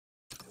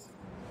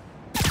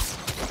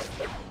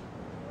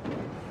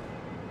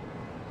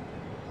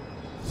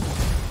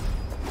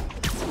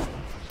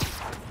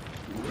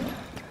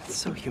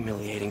So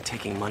humiliating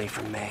taking money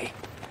from May.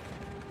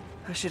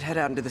 I should head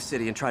out into the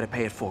city and try to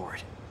pay it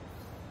forward.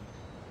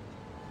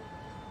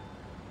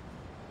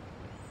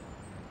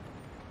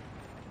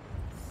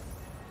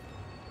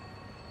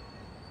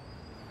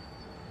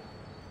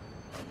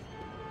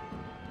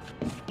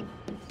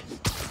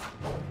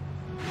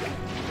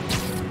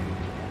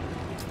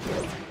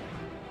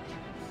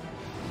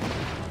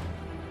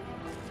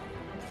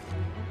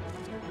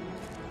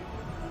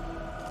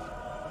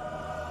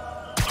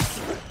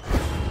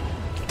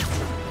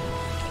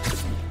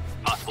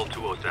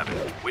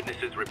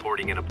 Witnesses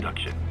reporting an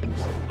abduction.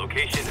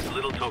 Location is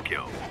Little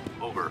Tokyo.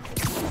 Over.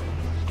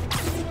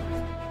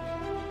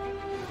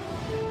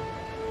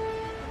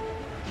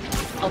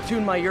 I'll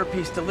tune my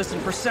earpiece to listen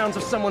for sounds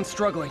of someone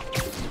struggling.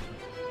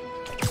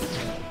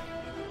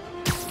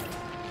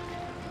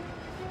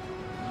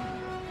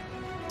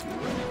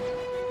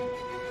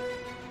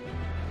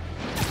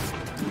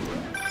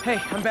 Hey,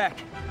 I'm back.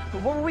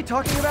 What were we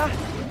talking about?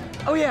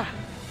 Oh yeah.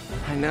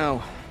 I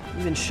know.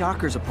 Even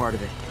Shocker's a part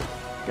of it.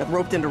 Got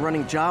roped into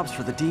running jobs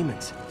for the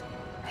demons.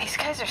 These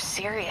guys are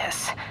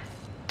serious.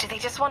 Do they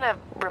just want to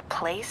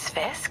replace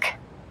Fisk?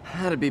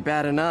 That'd be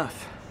bad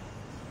enough.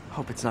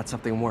 Hope it's not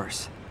something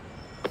worse.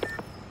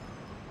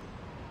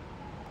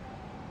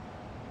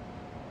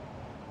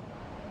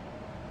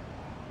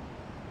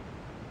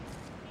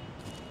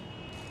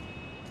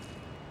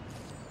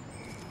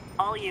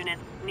 All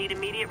units need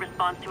immediate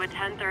response to a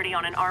 1030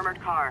 on an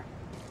armored car.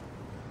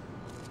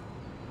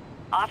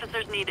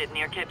 Officers needed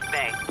near Kips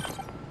Bay.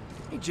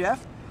 Hey,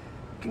 Jeff.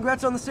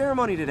 Congrats on the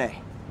ceremony today.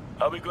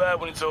 I'll be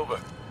glad when it's over.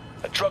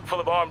 A truck full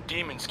of armed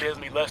demons scares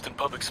me less than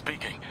public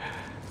speaking.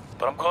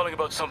 But I'm calling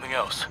about something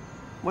else.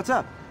 What's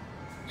up?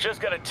 Just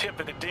got a tip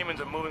that the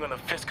demons are moving on the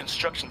Fisk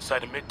construction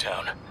site in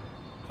Midtown.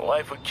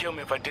 Wife would kill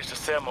me if I ditched the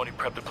ceremony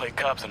prep to play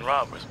cops and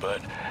robbers,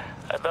 but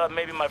I thought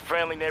maybe my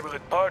friendly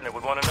neighborhood partner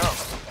would want to know.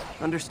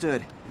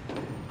 Understood.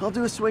 I'll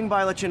do a swing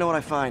by, let you know what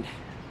I find.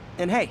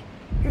 And hey,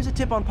 here's a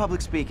tip on public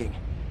speaking.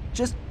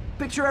 Just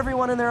picture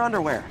everyone in their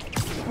underwear.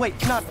 Wait,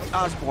 not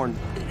Osborne.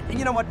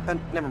 You know what?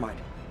 Never mind.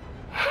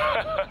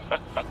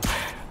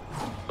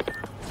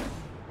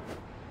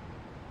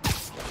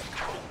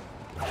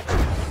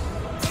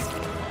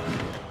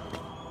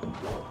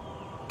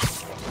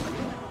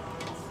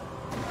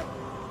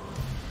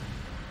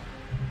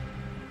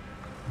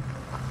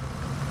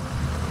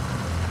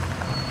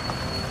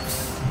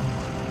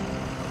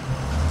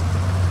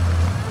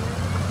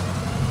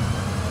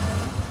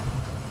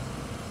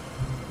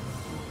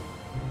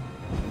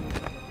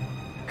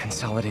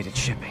 Consolidated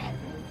shipping.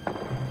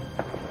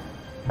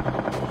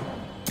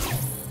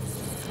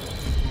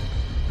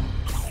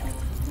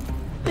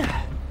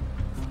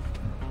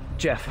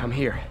 Jeff, I'm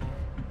here.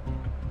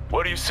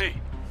 What do you see?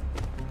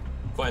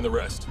 Find the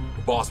rest.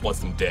 The boss wants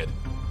them dead.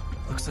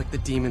 Looks like the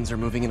demons are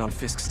moving in on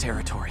Fisk's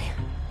territory.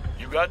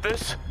 You got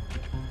this?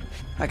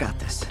 I got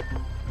this.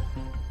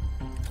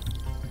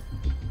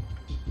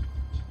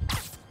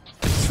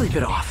 Sleep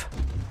it off.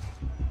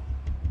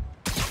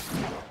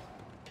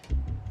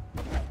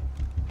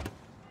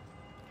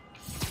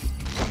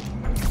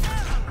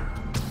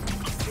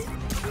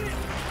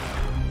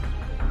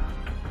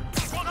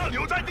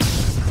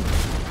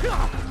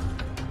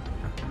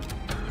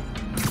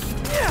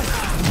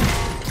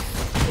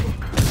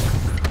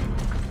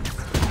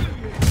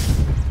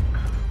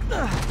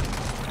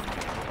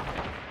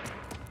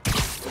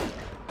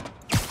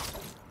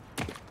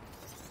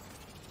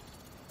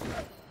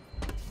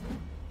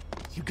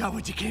 You got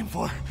what you came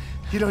for.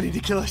 You don't need to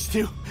kill us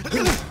too.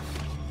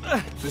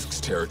 Fisk's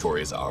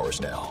territory is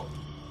ours now.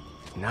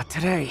 Not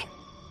today.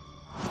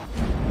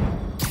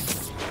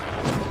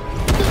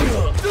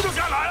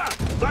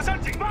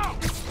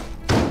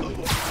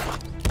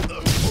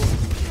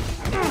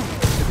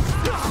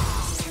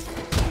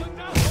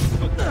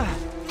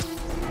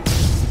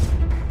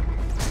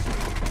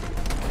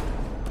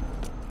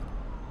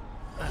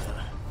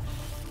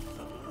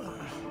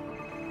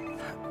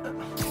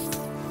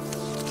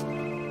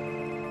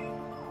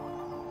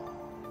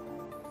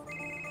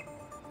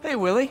 Hey,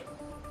 Willie.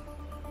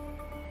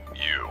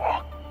 You.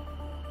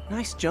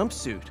 Nice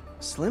jumpsuit.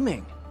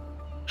 Slimming.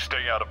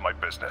 Stay out of my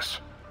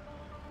business.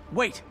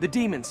 Wait, the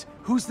demons.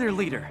 Who's their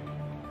leader?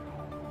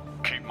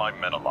 Keep my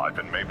men alive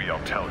and maybe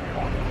I'll tell you.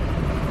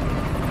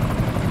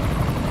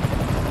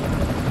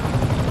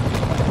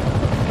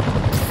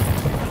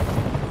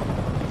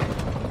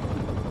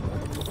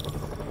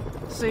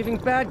 Saving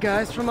bad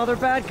guys from other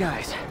bad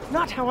guys.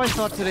 Not how I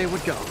thought today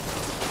would go.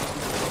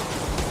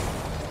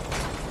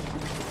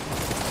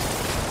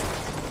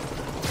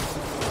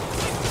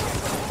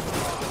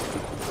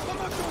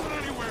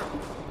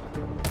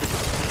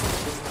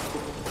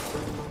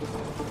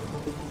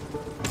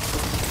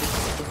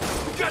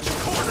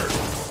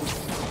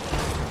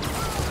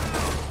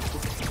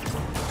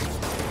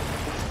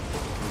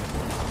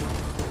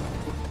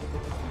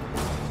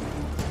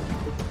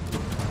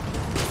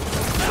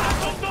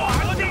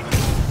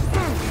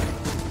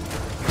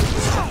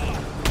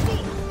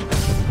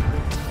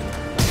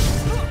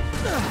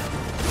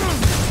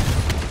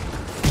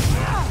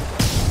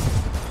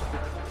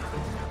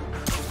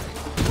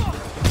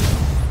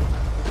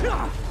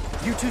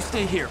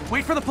 stay here.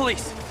 Wait for the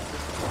police.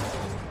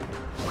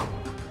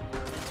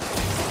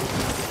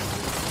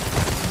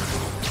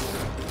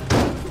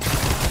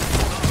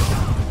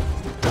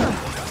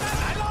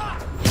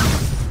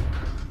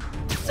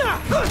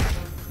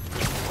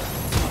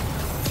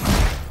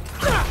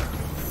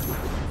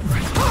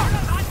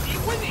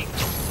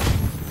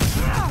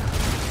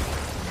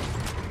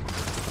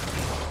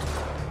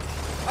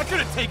 I could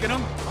have taken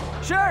him.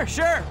 Sure,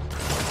 sure.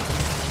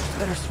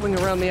 Better swing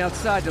around the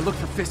outside to look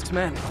for Fisk's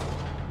men.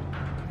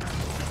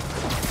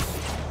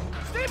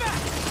 Stay back!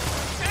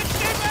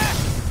 Stay back!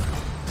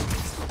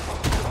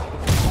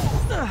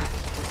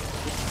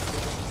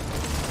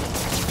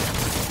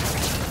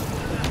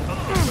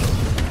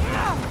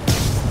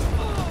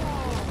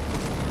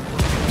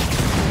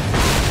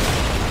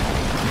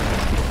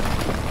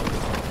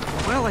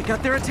 Well, I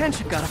got their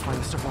attention. Gotta find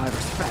the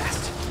survivors fast.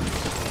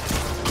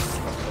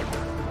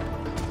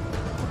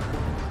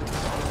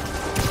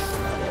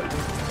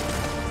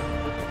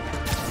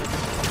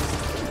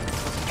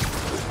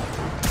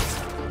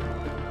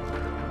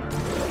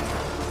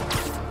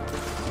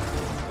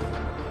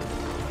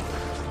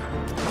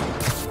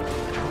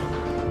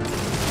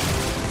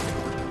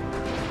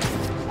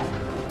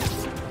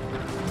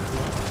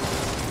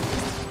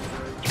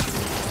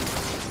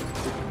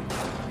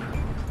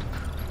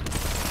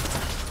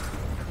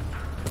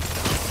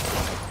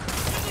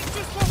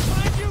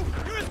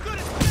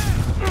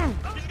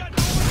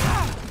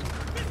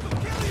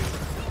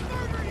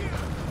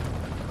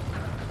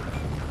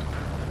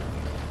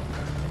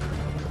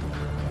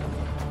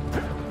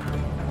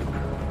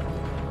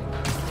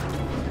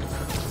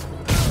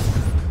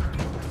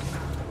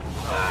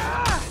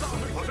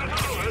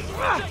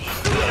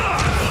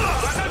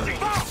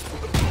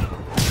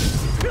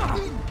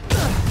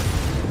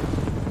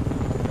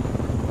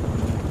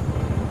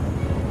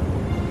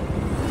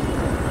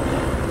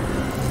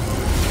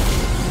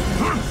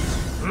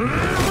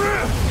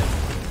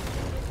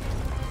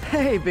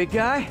 Hey, big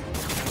guy.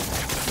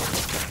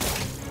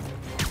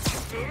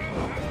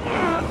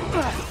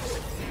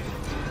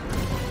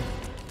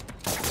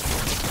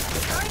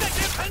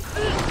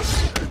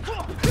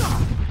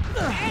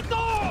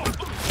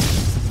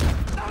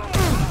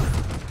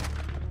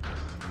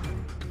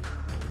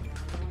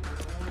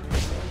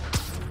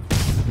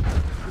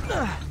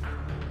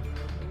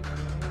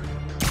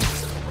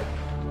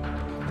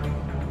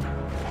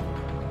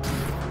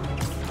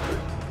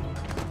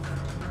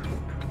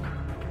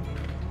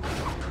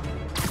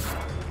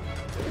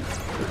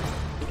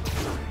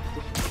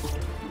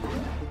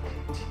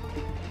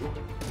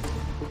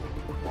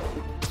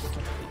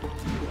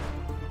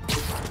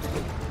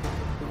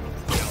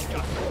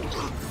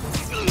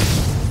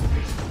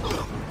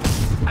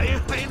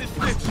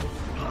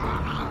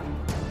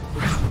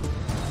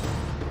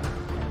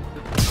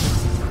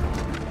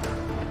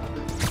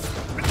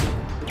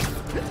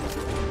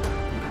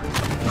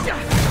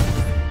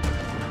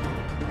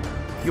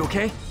 You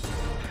okay?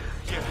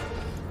 Yeah.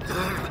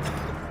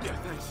 Yeah,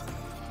 thanks.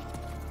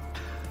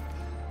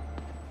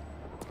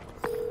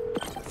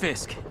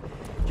 Fisk,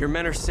 your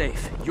men are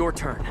safe. Your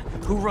turn.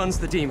 Who runs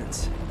the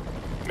demons?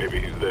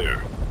 Maybe he's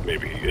there.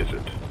 Maybe he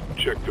isn't.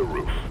 Check the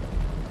roof.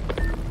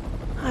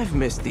 I've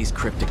missed these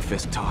cryptic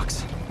Fisk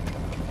talks.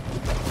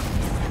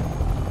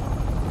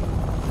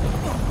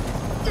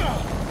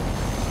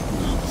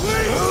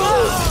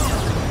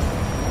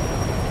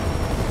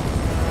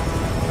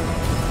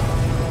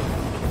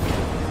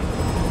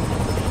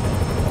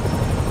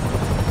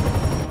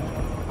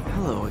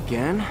 Hello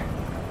again.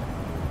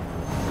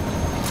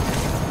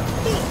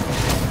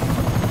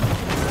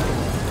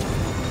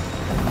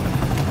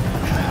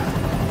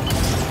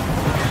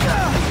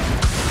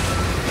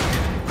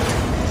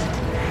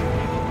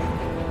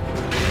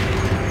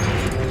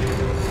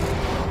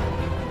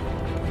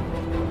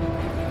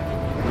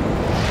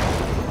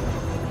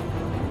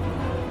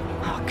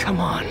 Oh, come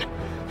on.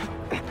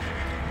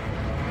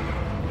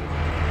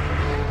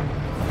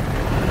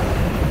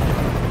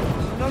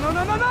 No, no,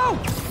 no, no, no!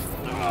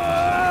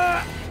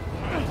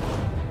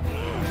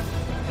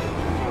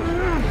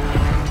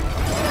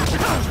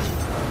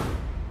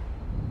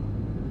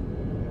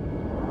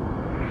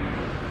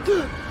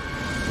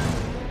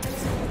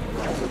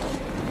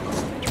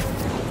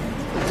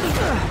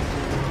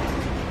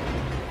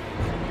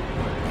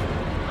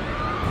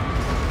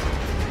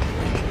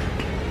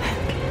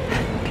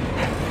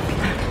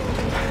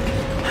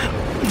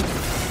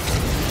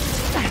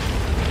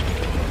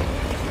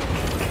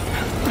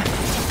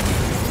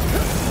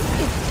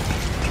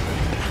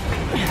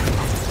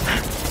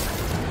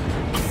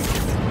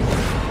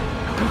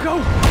 Go!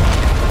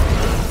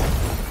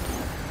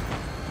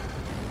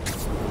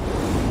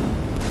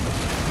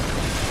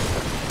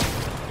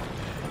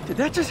 Did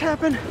that just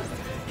happen?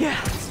 Yeah.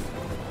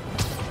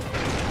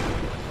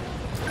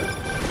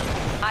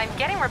 I'm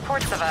getting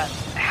reports of a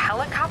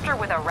helicopter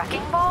with a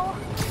wrecking ball.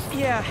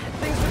 Yeah,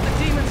 things with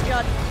the demons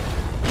got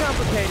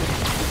complicated.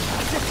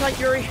 Sit tight,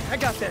 Yuri. I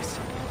got this.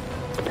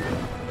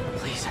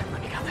 Please,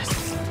 let me got this.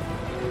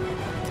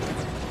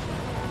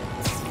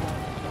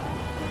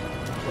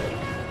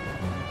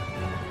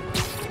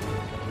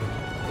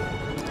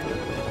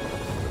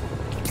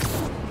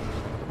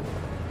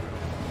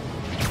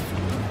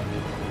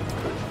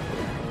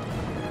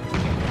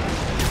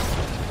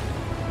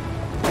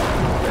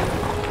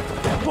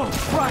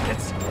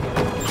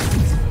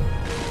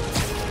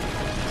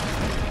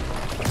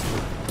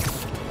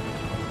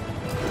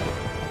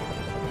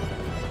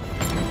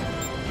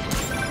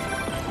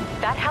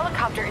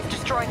 helicopter is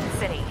destroying the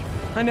city.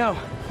 I know.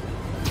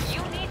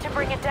 You need to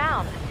bring it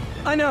down.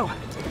 I know.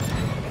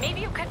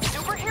 Maybe you could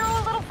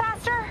superhero a little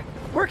faster?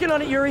 Working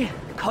on it, Yuri.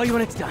 Call you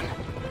when it's done.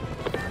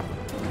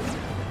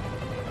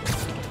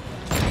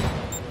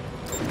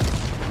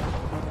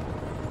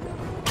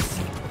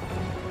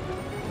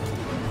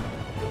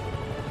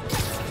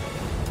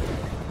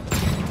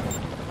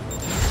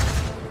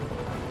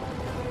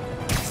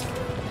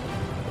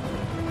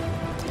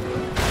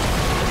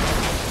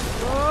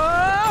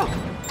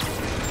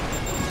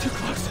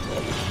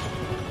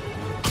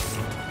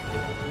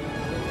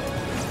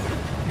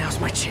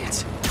 My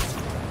chance.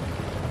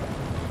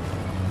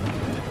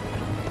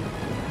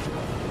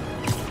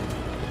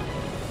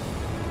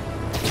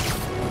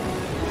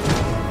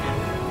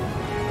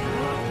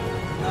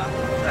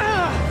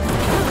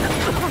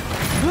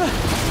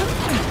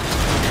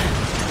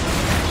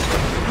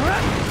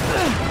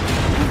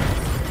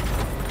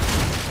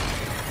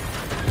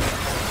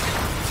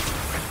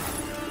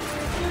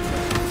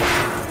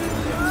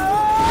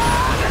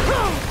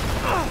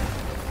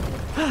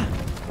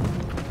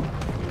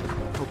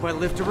 Hope I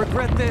live to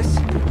regret this.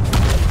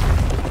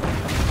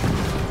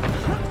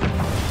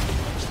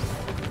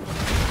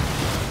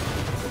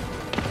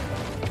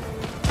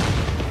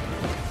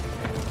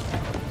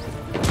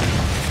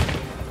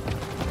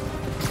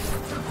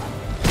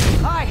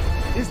 Hi,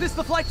 is this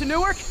the flight to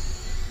Newark?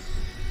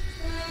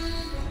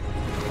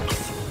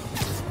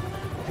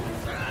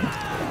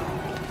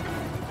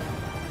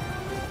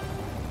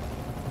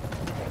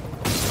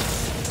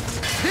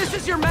 This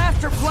is your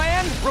master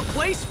plan?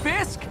 Replace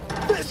Fisk?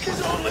 This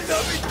is only the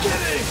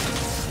beginning!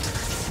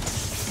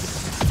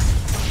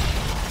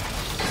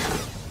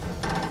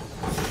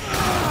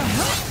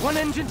 One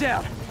engine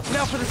down.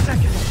 Now for the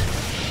second.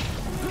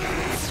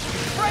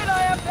 Afraid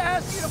I have to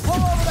ask you to pull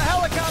over the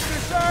helicopter,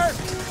 sir!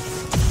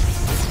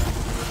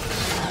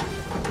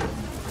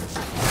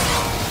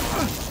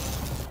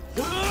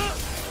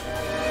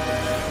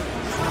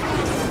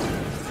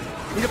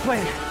 Need a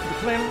plan. Need a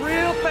plan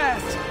real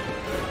fast.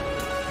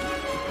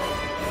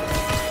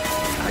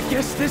 I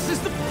guess this is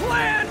the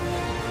plan!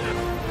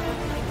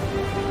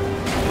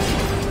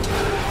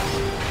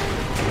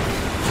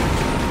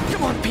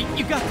 Come on, Pete,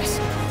 you got this!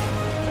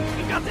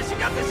 You got this, you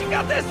got this, you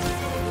got this!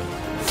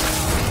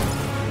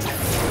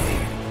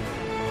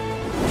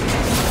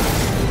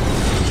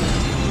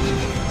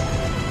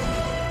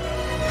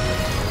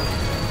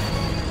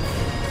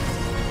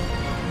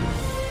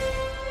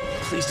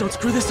 Please don't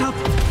screw this up!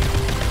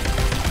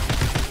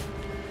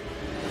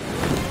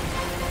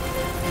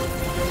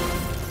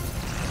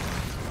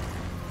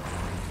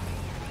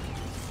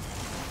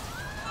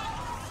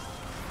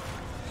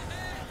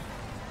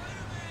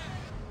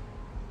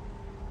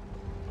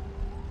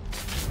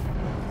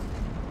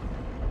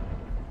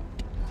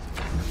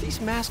 These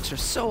masks are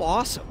so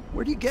awesome.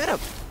 Where do you get them?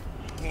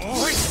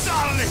 Oh,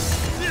 solid!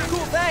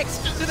 Cool, thanks.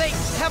 Do they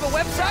have a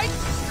website?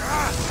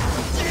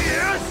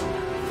 Yes!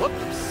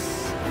 Whoops.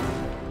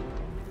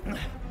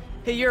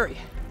 Hey, Yuri.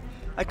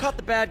 I caught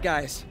the bad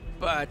guys,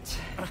 but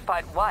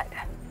But what?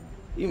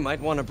 you might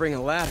want to bring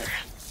a ladder.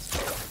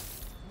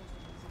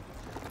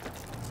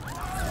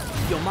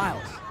 Yo,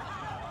 Miles.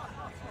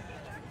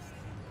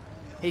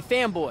 Hey,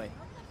 fanboy.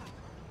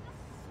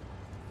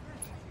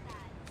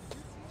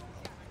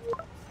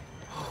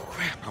 Oh,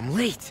 crap, I'm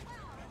late.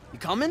 You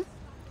coming?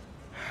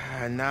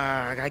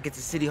 Nah, I gotta get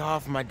to City Hall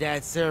for my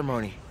dad's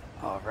ceremony.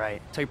 All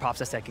right. Tell your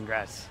pops I said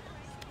congrats.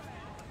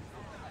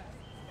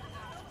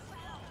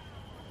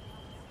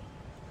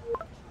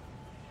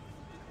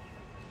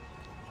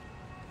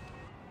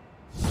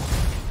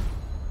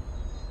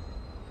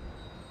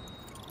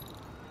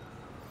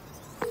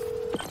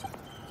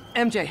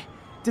 MJ,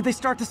 did they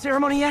start the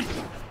ceremony yet?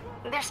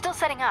 They're still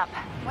setting up.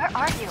 Where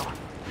are you?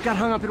 Got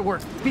hung up at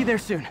work. Be there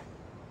soon.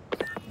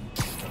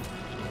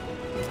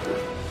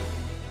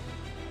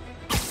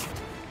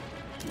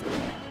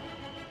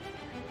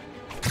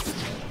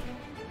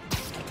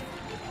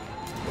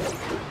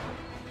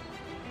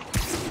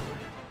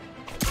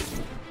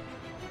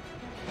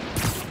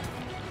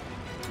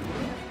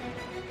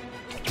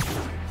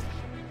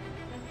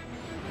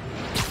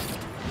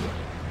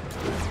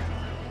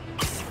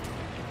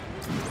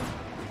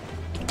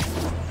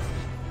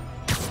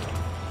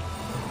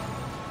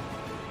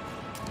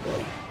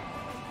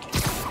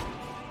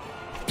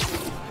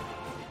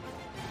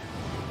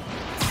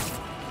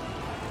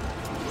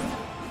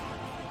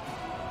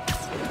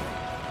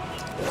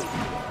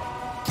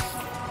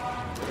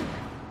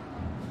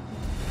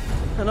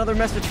 Another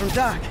message from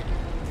Doc.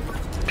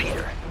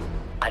 Peter,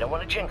 I don't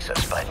want to jinx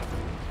us, but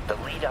the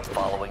lead I'm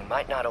following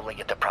might not only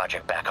get the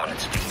project back on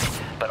its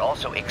feet, but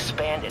also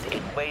expand it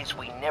in ways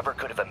we never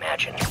could have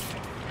imagined.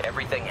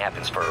 Everything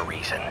happens for a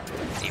reason,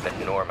 even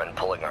Norman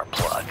pulling our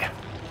plug.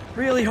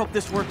 Really hope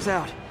this works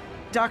out.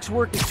 Doc's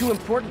work is too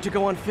important to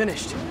go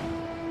unfinished.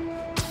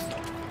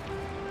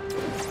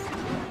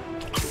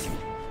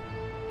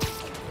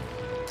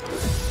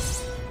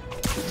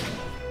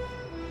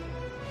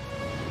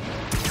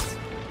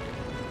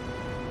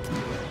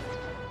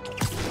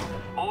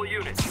 All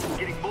units,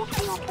 getting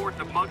multiple reports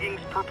of muggings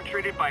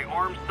perpetrated by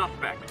armed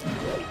suspects.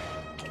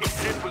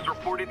 Incident was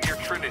reported near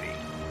Trinity.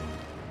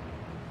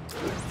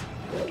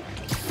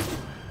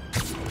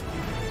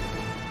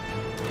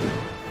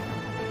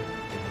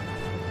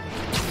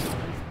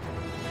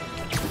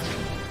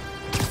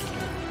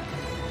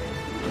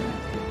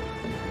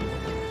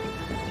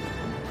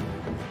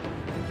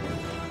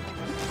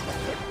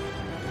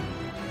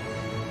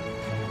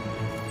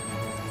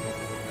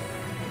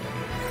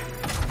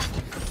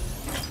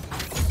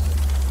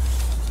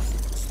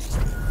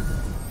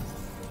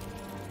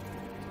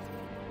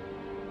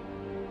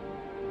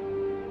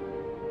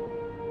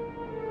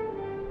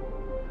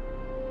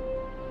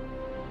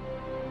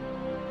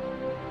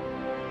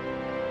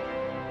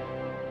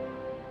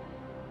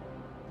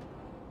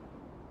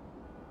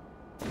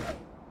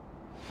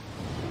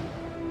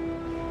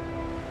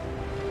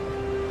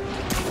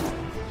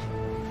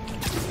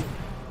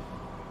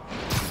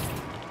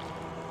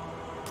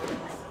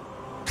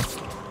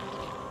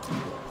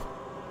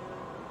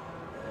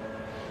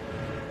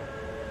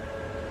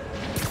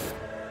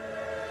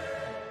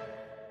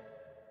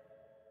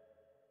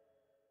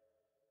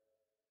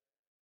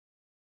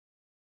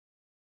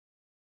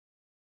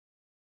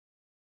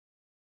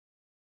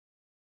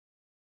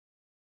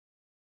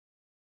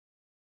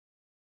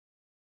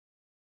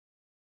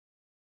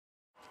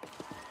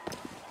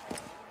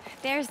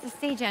 There's the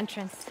stage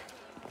entrance.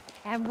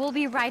 And we'll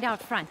be right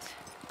out front.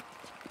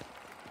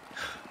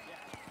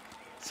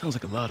 Sounds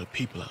like a lot of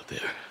people out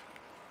there.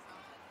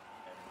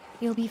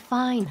 You'll be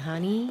fine,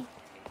 honey.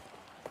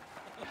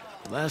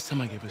 The last time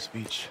I gave a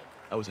speech,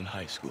 I was in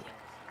high school.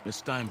 Miss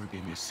Steinberg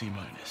gave me a C-.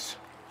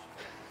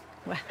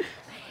 Well,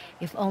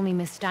 if only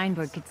Miss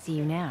Steinberg could see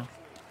you now.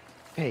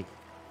 Hey,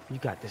 you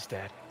got this,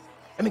 Dad.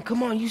 I mean,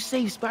 come on, you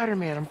saved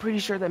Spider-Man. I'm pretty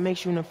sure that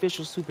makes you an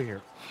official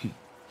superhero.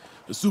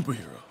 A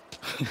superhero.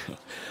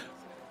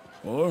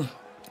 Or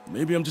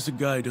maybe I'm just a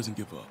guy who doesn't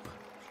give up.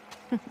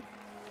 Come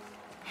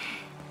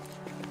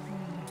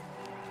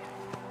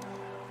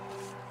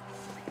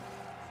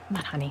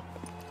on, honey.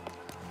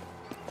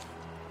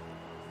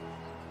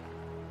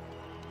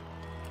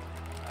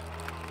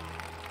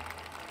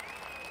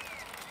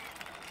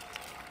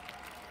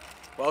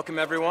 Welcome,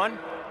 everyone.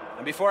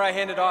 And before I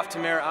hand it off to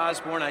Mayor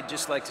Osborn, I'd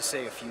just like to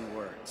say a few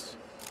words.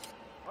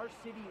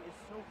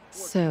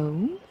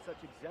 So?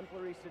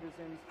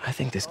 I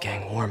think this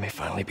gang war may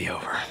finally be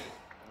over.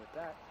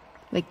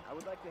 Like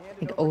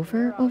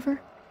over?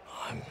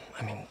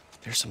 I mean,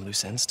 there's some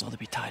loose ends still to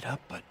be tied up,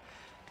 but...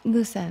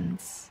 Loose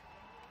ends.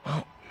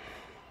 Well,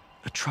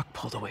 a truck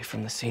pulled away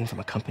from the scene from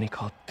a company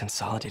called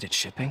Consolidated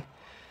Shipping.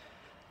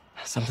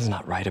 Something's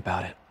not right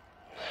about it.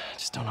 I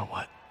just don't know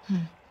what.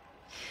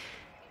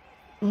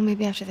 Well,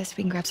 maybe after this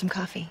we can grab some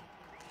coffee.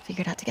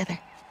 Figure it out together.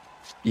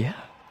 Yeah.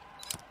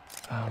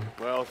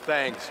 Well,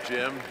 thanks,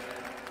 Jim.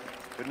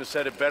 Couldn't have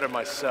said it better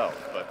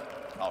myself,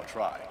 but I'll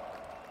try.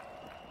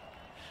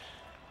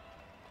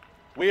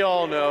 We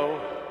all know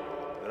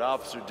that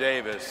Officer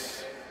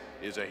Davis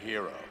is a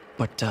hero.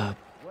 But,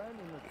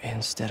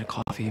 instead of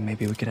coffee,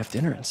 maybe we could have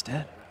dinner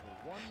instead.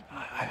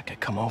 I could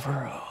come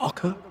over, I'll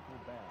cook.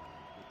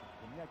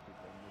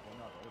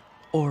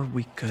 Or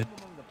we could,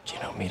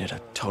 meet at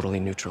a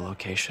totally neutral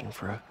location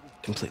for a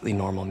completely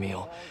normal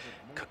meal,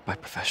 cooked by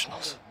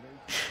professionals.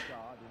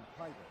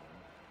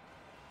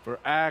 For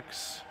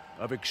acts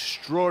of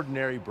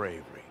extraordinary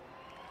bravery,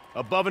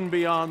 above and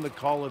beyond the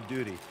call of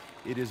duty,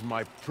 it is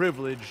my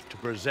privilege to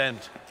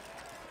present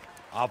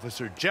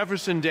Officer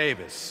Jefferson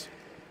Davis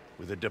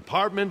with the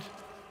Department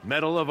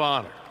Medal of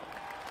Honor.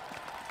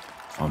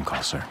 Phone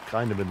call, sir.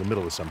 Kind of in the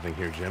middle of something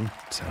here, Jim.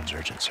 Sounds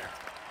urgent, sir.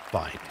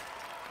 Fine.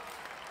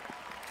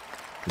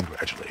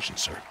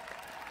 Congratulations, sir.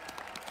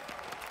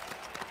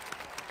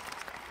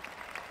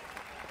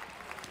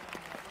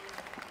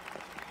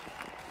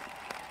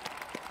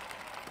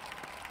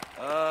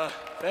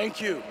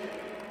 Thank you,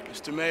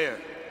 Mr. Mayor.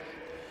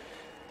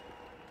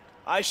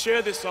 I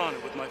share this honor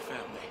with my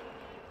family.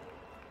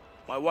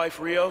 My wife,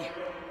 Rio,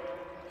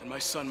 and my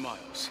son,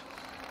 Miles.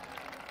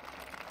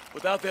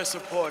 Without their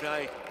support,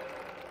 I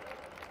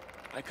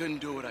couldn't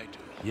do what I do.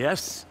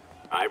 Yes?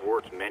 I've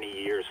worked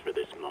many years for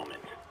this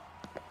moment.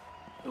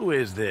 Who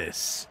is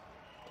this?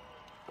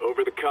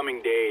 Over the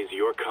coming days,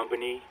 your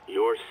company,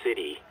 your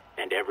city,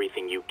 and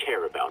everything you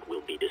care about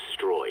will be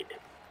destroyed.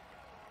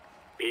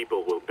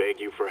 People will beg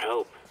you for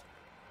help,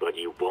 but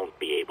you won't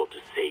be able to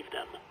save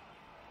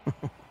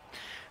them.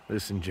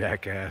 Listen,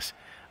 jackass,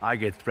 I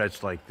get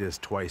threats like this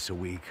twice a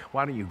week.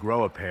 Why don't you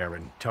grow a pair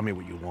and tell me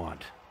what you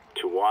want?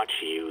 To watch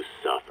you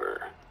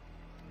suffer.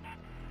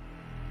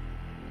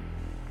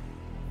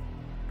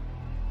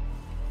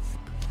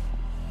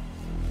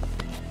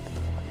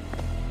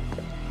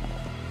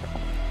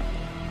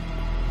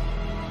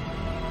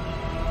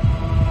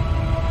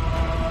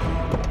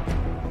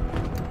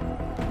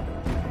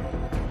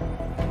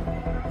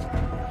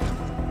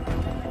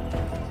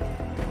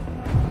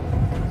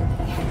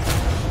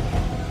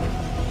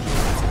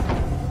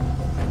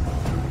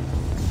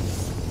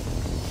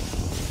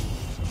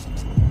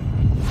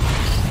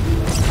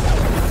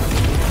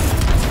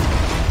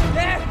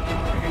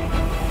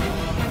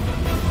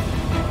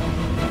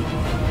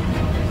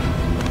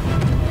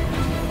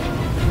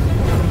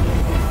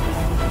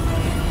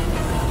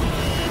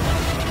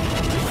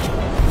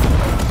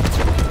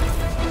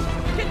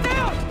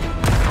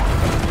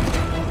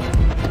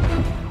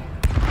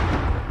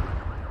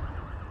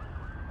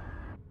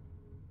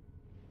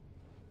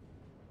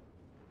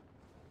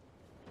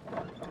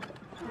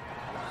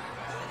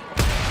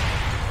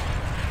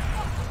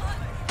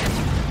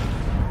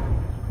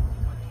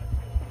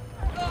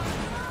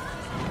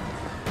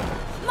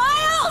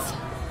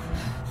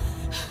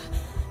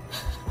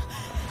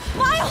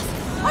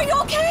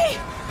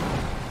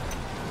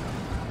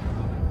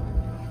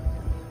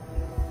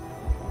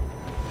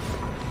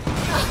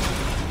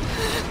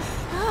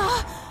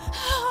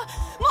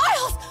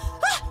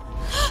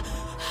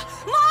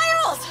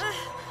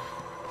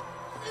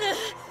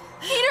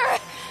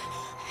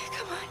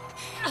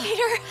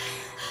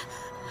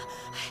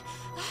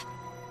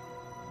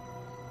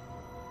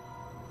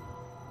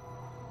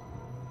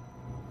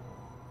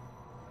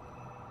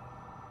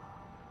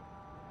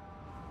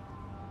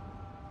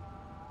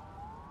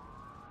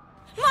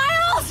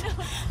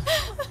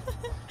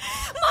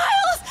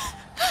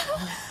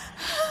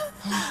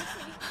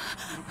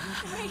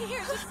 right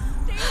here. Just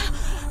stay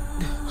with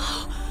me.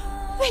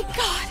 Thank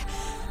God.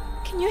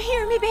 Can you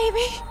hear me,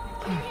 baby?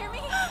 Can you hear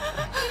me?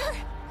 Peter?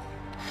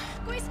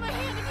 Squeeze my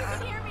hand if you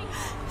can hear me.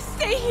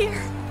 Stay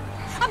here.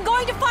 I'm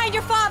going to find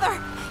your father.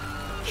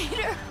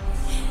 Peter.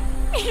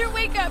 Peter,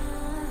 wake up.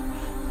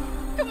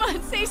 Come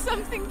on, say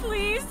something,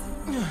 please.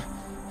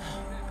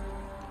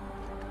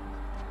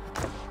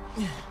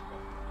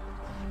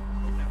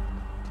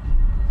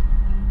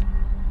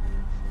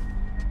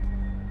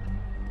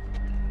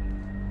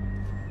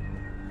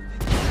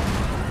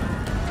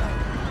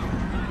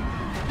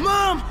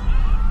 Mom!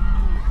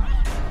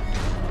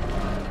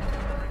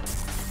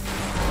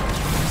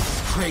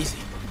 Crazy.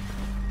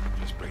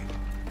 Just breathe.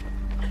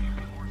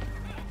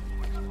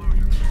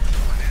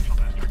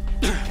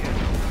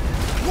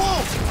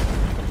 Whoa!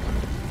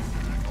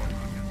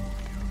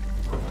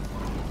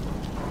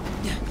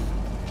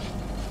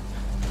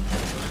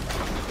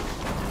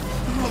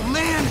 Oh,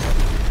 man!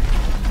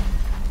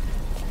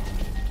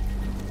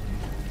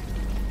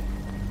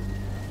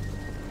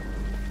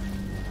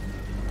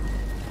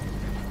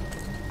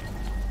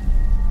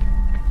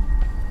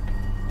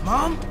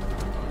 Mom?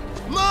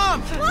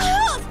 Mom!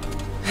 Miles!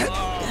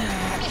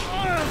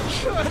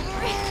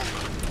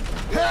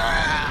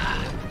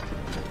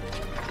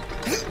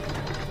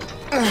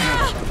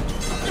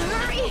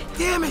 Hurry!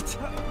 Damn it!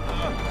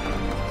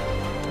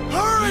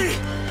 Hurry!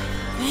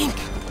 Think.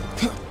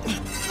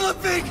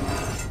 Flipping!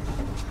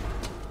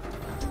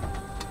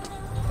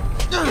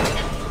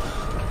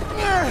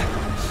 Miles!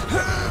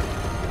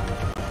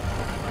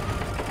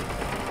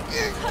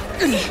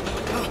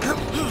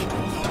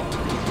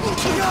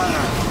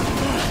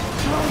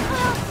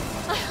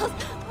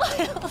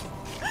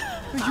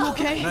 Are you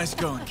okay? Nice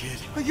going, kid.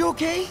 Are you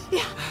okay?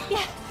 Yeah,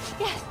 yes.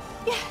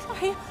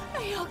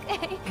 Are you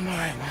okay? I'm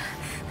alright, Mom.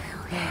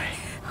 I'm alright.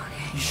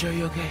 You sure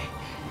you're okay?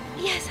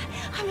 Yes,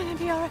 I'm gonna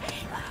be alright.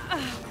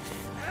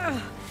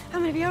 I'm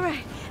gonna be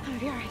alright. I'm gonna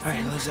be alright.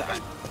 Alright, Liza,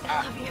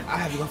 I love you. I'll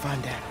have you go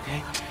find Dad,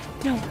 okay?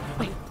 No,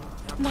 wait.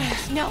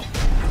 Miles, no.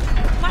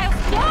 Miles,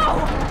 no!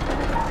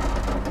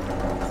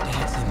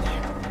 Dad's in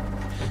there.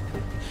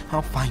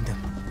 I'll find him.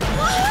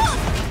 Miles!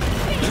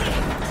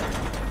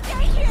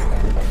 Stay here!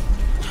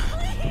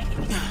 Please!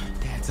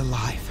 Dad's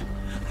alive.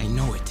 I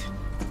know it.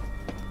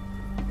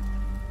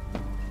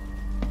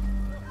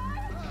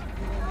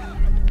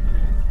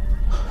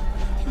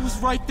 He was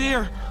right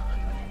there.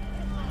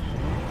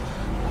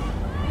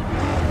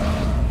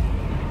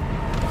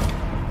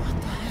 What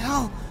the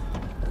hell?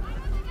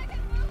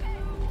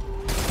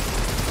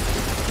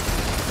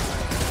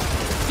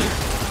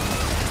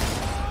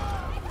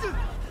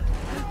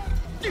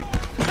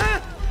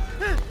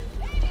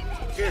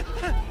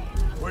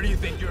 Where do you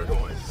think you're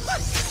going?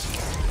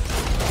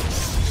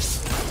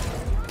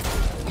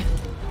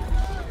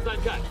 三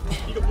看，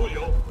一个不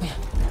留。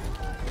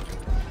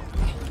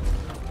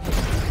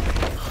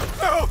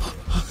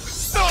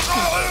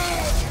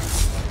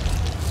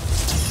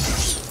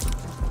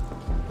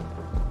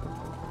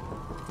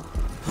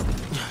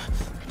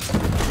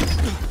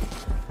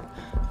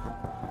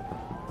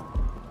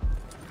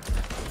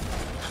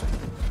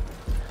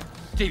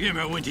这边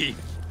没有问题，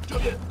这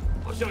边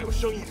好像有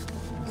声音。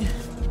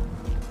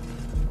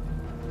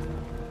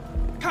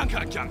看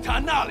看讲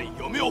台那里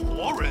有没有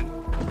活人。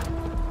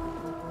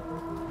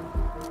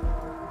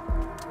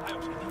还有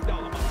谁听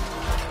到了吗？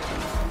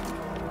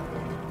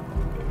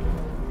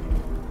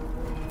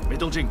没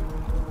动静，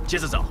接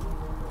着找。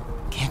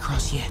Can't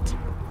cross yet.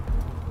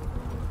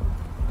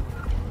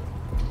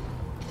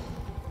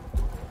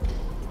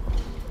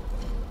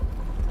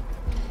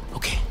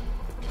 Okay.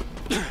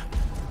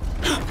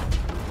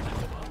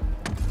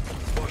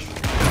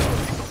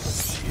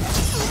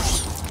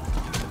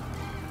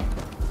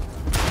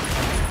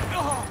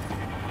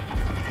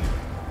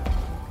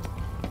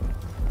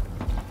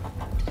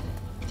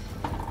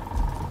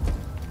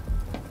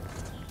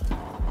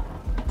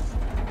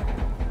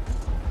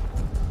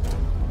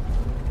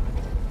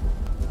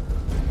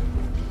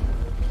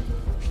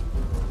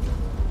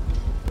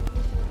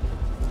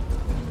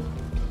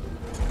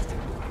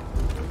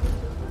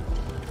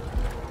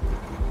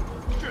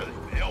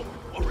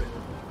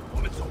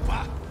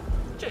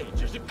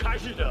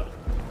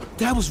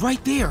 Dad was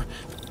right there.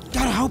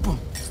 Gotta help him.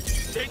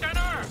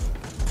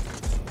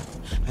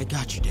 I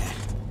got you, Dad.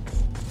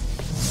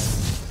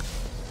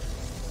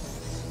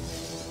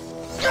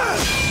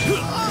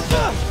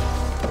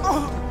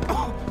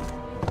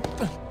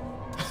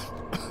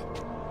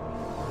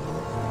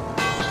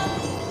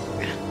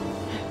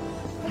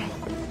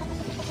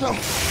 No.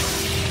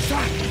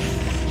 Stop.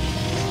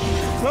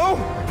 No.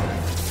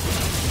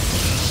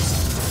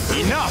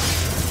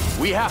 Enough.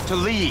 We have to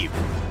leave.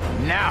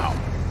 Now.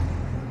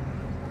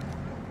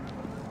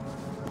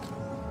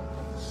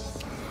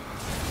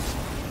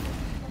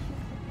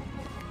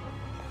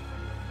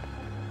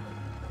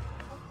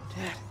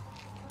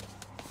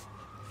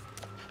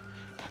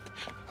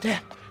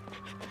 Dad.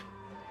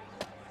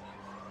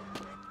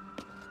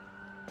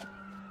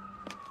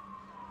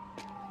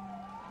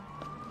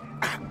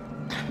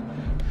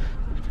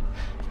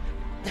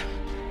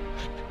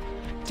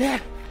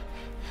 Dad.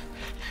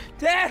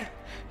 Dad!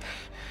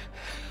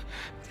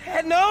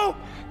 Dad, no!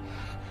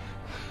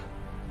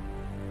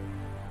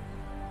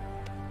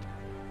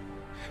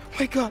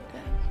 Wake up,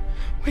 Dad.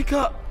 Wake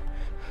up.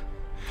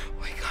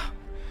 Wake up.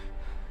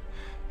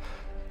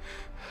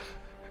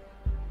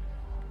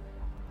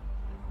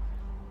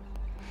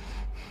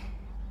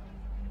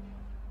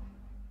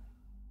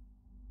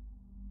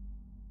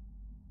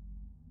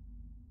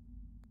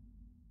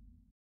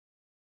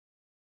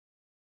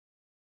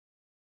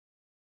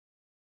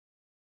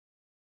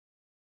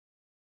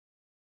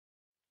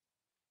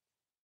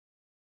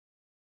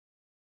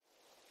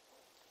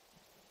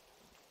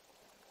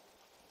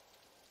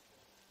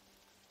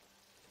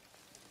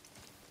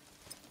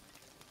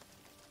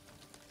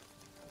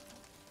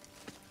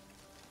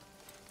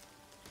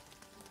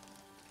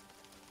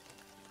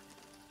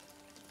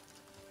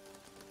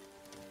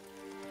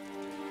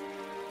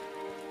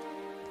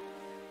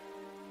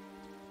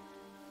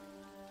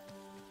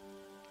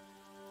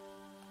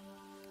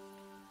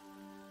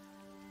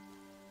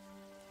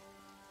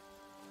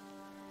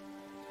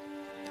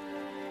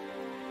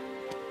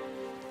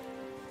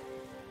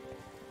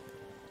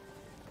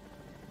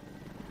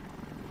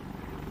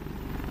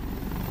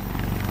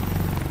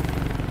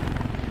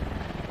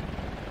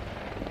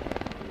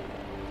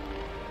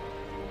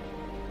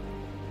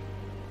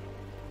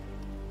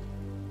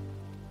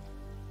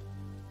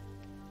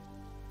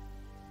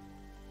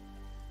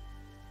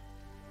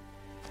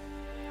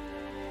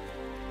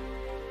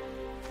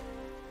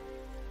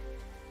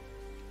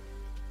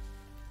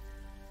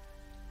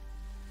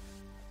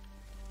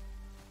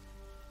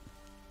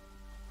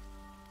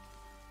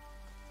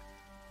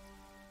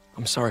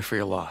 I'm sorry for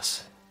your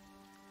loss.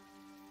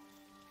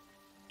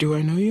 Do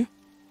I know you?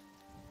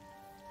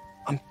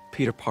 I'm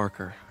Peter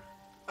Parker.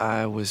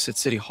 I was at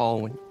City Hall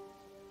when...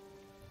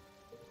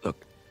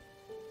 Look,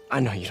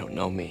 I know you don't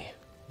know me,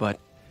 but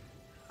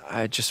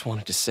I just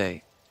wanted to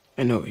say...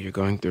 I know what you're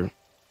going through.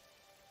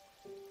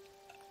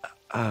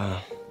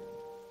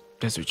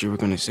 That's what you were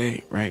gonna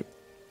say, right?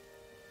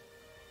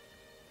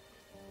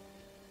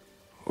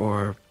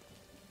 Or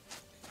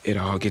it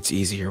all gets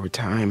easier with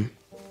time.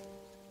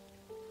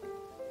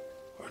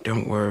 Or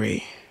don't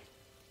worry.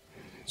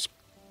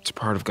 It's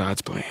part of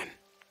God's plan.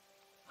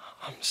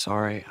 I'm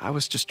sorry. I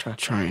was just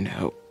trying to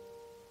help.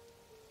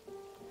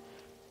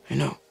 I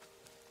know.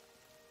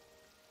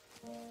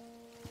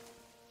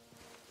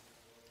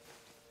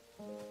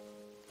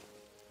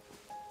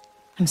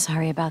 I'm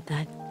sorry about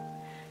that.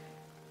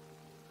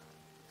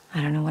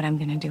 I don't know what I'm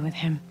gonna do with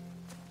him.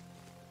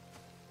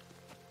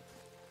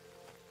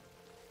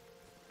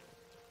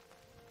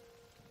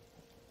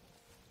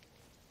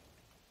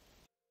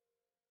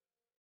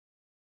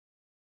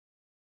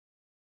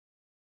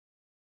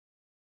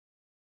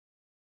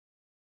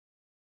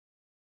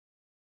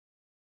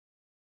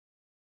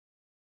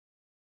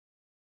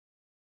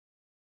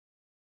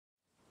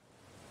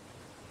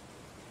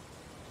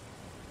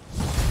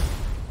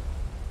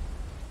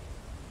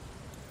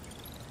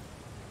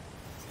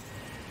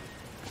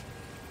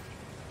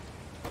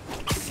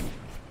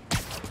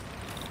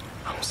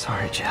 I'm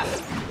sorry, Jeff.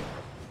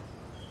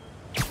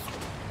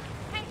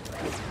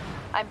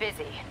 I'm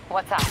busy.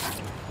 What's up?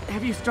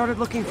 Have you started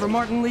looking for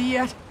Martin Lee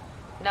yet?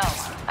 No,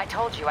 I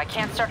told you I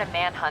can't start a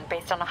manhunt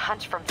based on a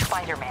hunch from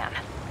Spider-Man.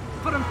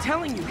 But I'm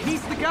telling you,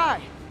 he's the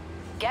guy.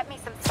 Get me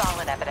some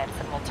solid evidence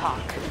and we'll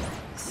talk.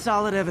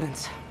 Solid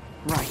evidence.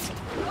 Right.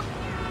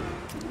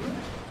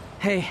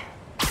 Hey,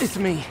 it's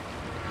me.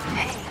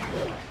 Hey,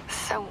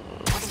 so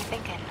what are you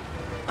thinking?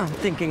 I'm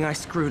thinking I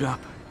screwed up.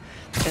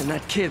 And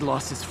that kid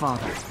lost his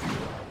father.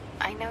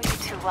 I know you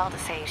too well to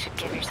say you should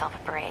give yourself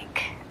a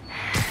break.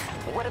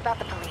 What about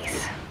the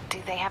police? Do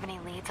they have any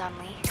leads on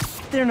Lee?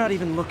 They're not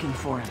even looking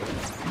for him.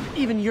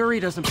 Even Yuri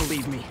doesn't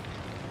believe me.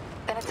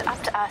 Then it's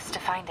up to us to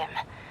find him.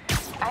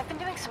 I've been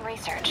doing some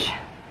research.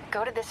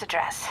 Go to this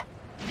address.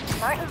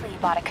 Martin Lee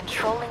bought a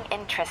controlling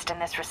interest in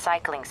this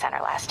recycling center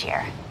last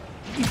year.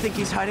 You think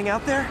he's hiding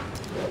out there?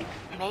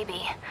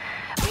 Maybe.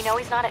 We know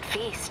he's not at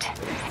Feast.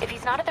 If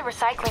he's not at the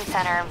recycling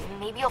center,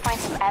 maybe you'll find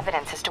some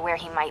evidence as to where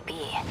he might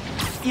be.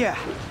 Yeah.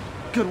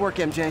 Good work,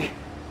 MJ.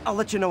 I'll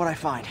let you know what I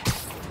find.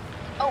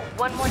 Oh,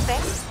 one more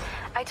thing.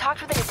 I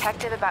talked with a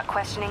detective about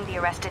questioning the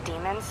arrested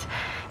demons.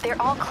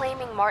 They're all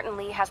claiming Martin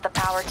Lee has the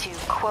power to,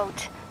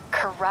 quote,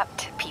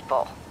 corrupt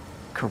people.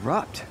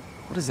 Corrupt?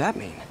 What does that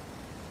mean?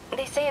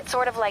 They say it's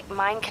sort of like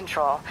mind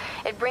control.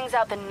 It brings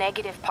out the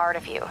negative part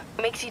of you.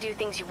 Makes you do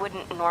things you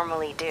wouldn't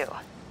normally do.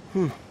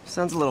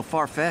 Sounds a little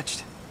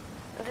far-fetched.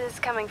 This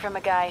coming from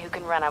a guy who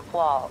can run up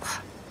walls.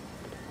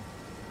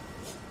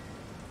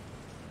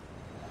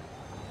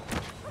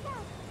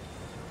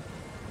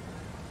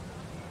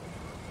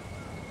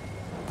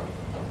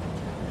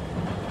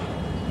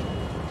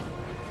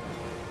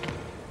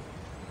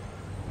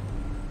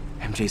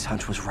 MJ's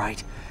hunch was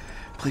right.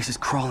 Place is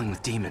crawling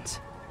with demons.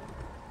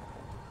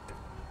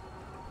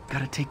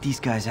 Gotta take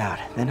these guys out,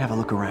 then have a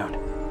look around.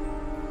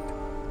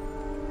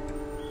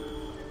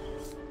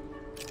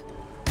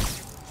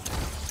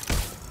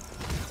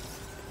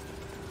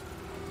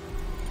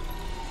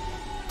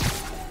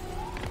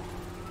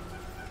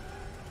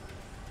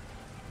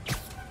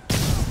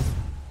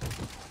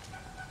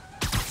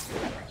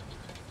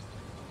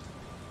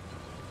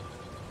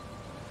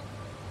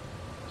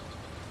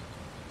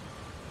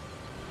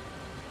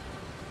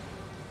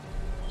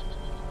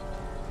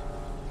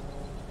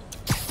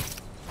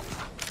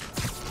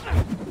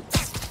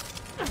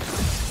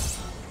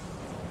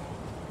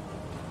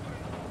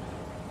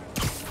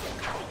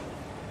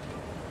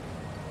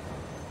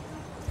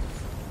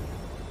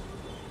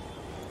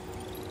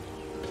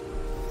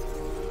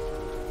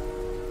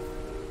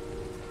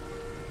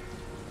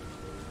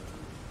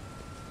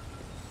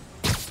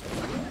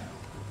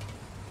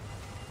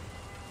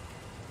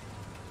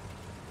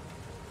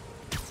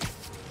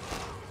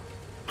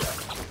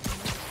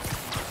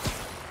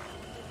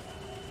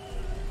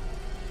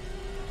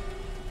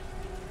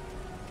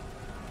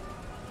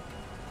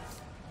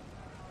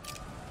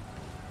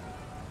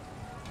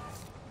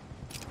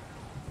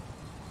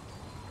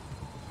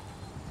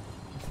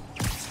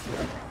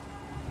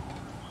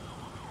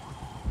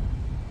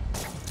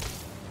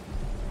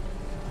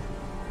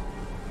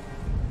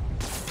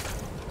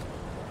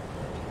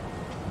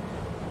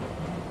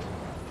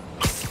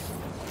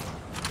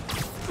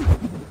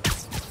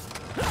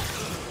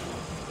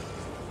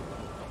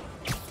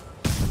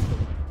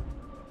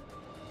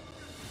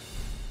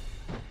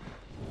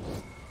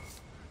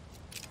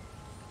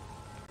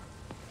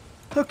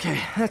 Okay,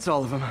 that's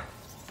all of them.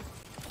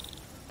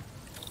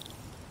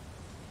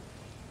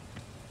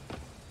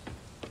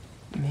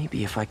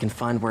 Maybe if I can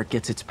find where it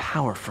gets its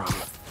power from.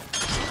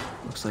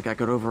 Looks like I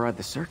could override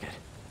the circuit.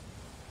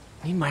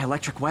 Need my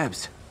electric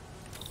webs.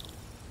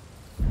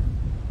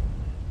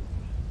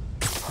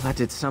 Well, that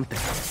did something.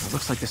 It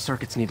looks like the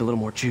circuits need a little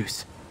more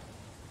juice.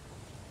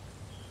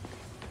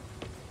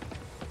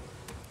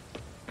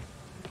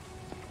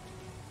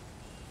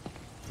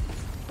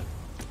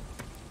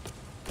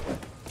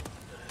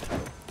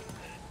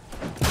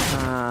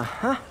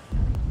 Uh-huh.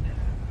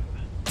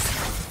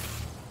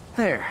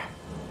 There.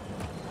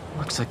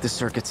 Looks like the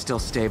circuit's still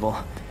stable.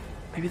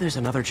 Maybe there's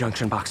another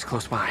junction box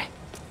close by.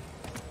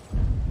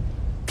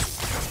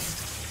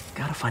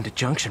 Gotta find a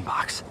junction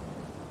box.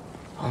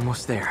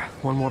 Almost there.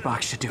 One more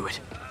box should do it.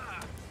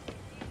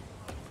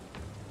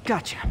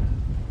 Gotcha.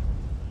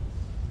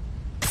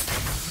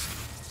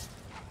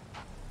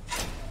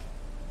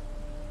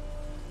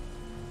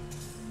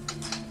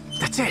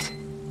 That's it.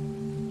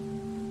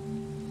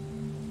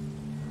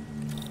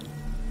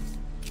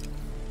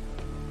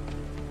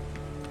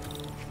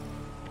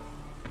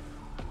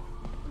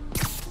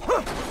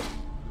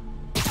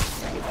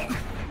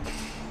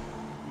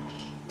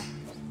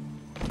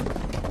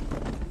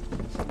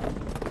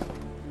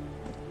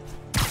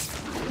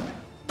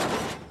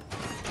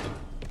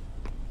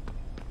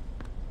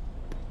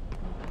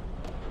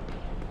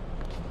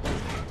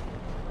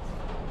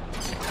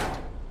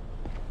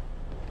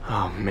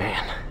 Oh,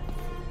 man.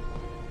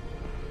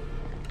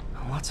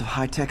 Lots of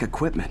high-tech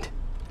equipment.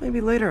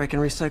 Maybe later I can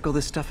recycle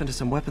this stuff into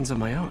some weapons of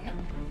my own.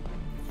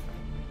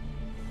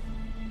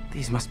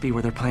 These must be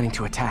where they're planning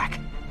to attack.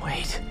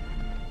 Wait.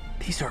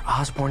 These are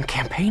Osborn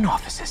campaign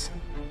offices.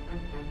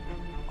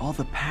 All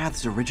the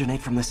paths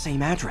originate from the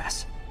same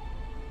address.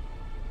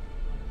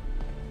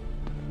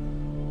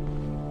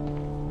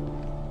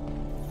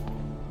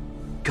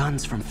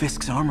 Guns from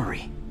Fisk's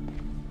armory.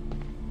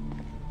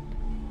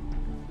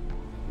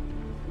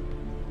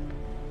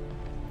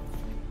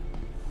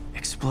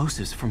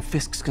 Explosives from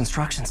Fisk's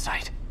construction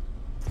site.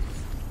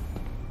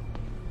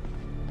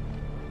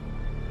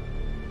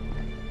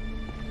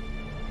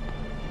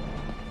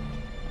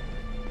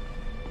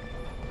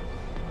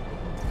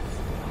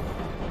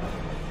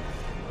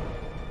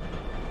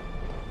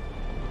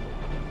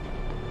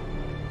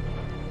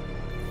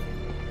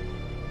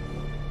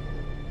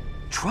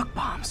 Truck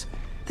bombs?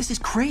 This is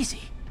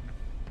crazy.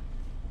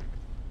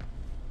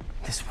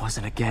 This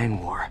wasn't a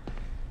gang war.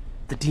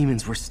 The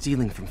demons were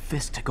stealing from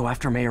Fisk to go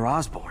after Mayor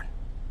Osborn.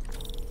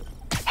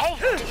 Hey,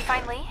 did you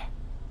find Lee?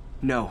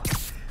 No,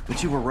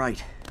 but you were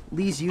right.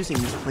 Lee's using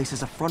this place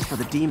as a front for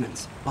the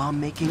demons.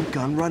 Bomb-making,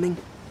 gun-running.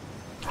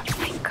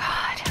 Thank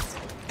God.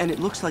 And it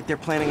looks like they're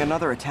planning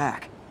another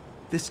attack.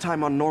 This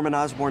time on Norman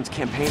Osborn's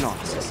campaign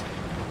offices.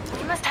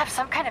 You must have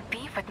some kind of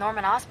beef with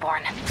Norman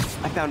Osborn.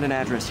 I found an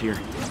address here.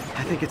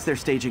 I think it's their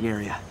staging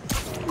area.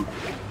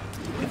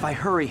 If I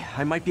hurry,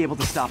 I might be able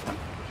to stop them.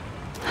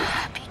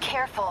 Be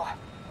careful.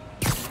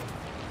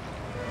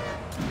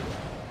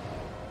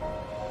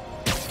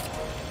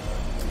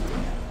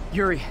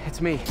 Yuri,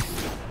 it's me.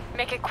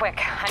 Make it quick.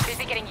 I'm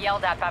busy getting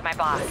yelled at by my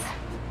boss.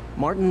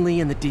 Martin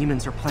Lee and the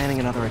demons are planning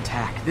another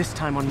attack, this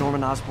time on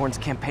Norman Osborn's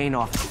campaign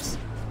offices.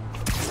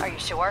 Are you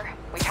sure?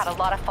 We've had a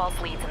lot of false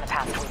leads in the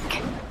past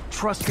week.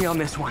 Trust me on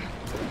this one.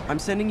 I'm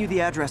sending you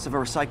the address of a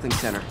recycling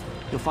center.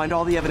 You'll find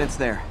all the evidence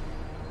there.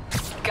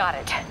 Got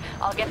it.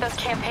 I'll get those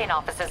campaign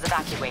offices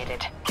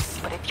evacuated.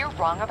 But if you're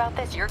wrong about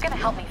this, you're gonna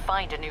help me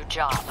find a new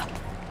job.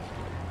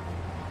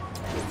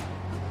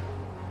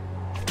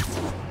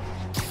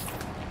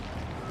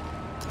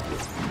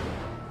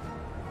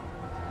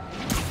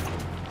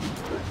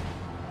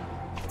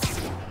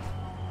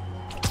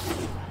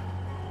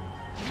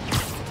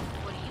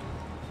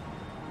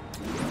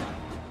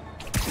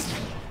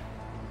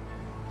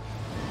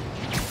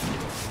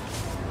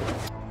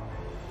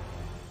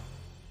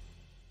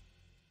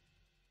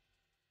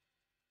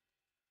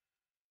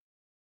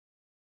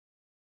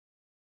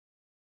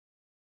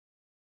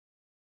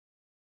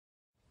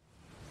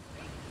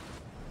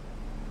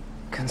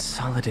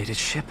 Consolidated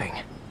shipping.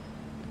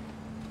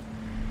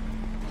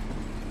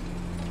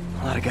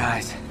 A lot of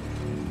guys.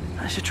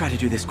 I should try to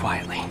do this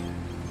quietly,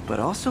 but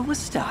also with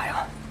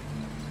style.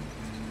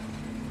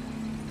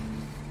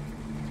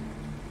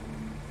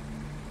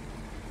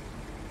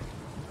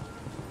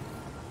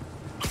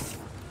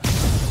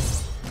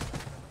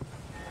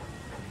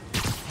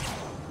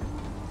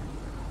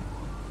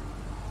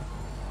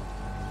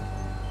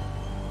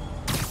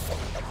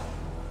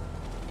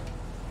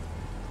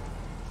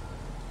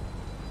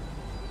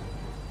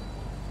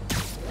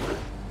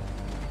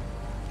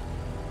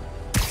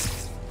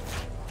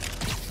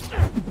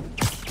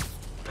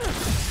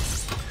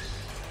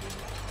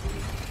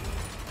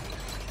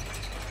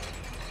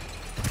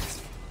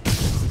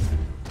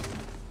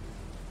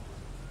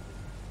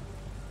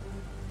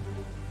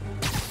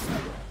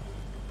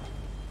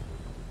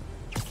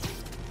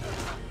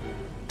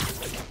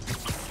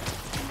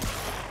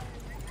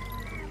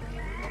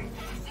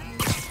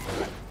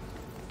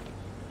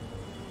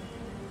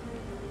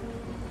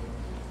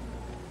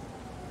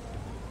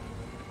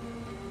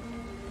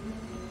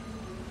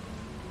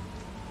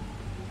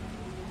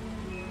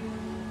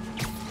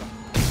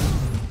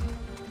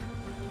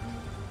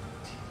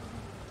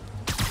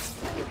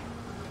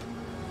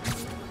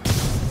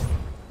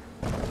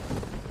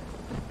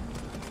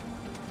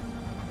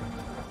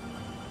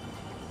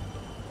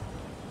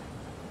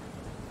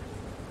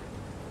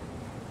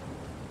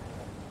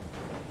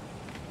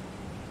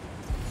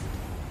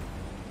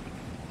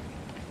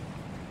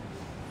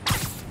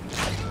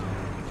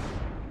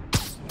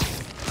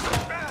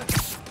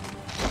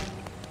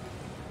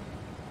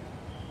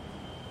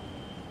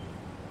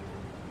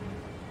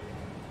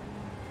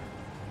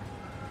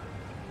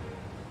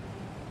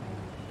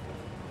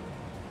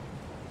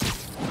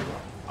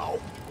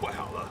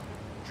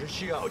 只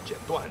需要剪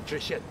断这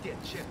线电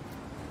线。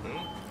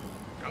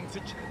钢丝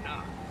尘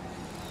啊！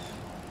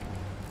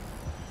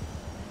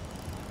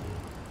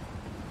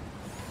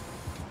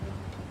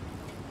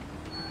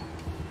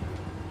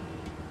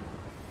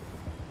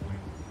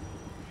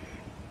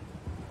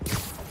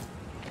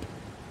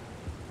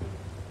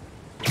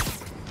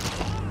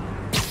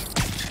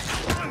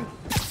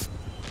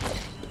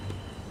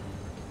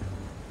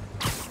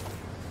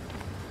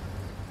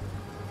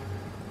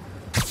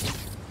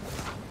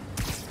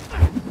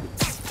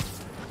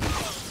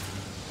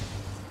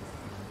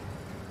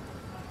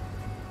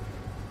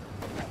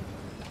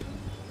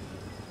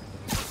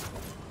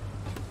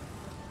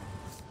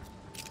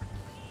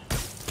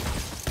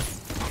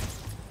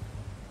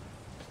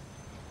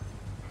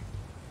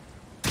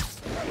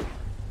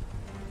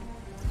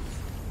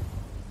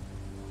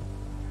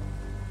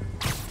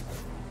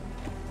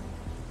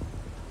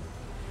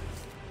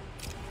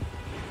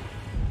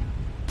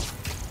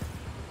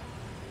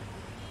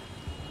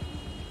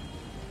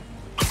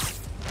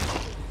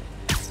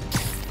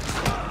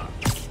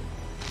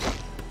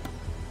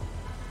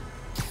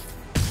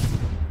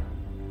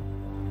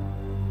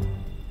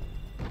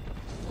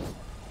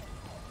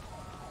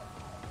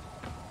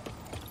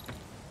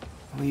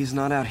 Lee's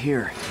not out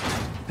here.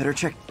 Better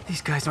check.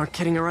 These guys aren't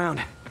kidding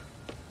around.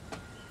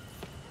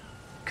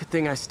 Good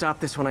thing I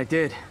stopped this when I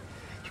did.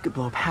 You could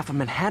blow up half of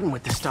Manhattan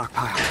with this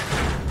stockpile.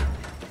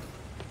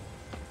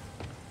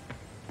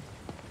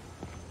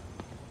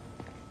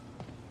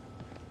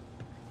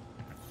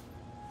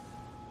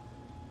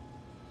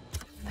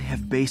 They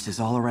have bases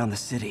all around the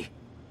city.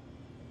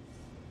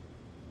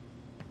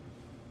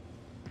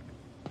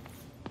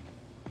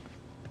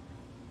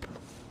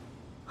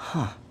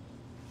 Huh.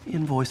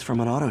 Invoice from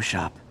an auto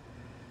shop.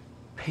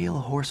 Pale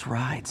Horse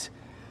Rides.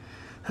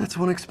 That's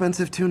one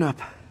expensive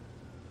tune-up.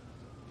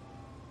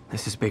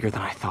 This is bigger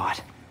than I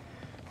thought.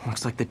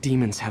 Looks like the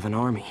demons have an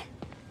army.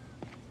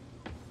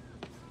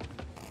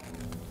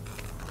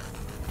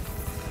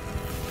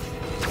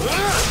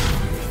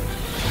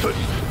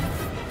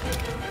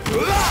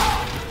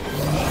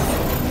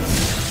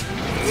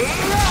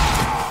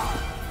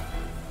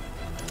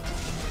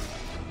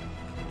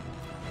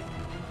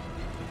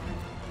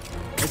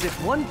 As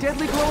if one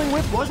deadly glowing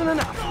whip wasn't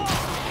enough.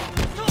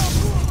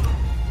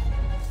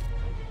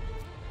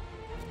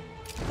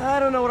 I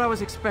don't know what I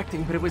was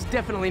expecting, but it was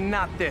definitely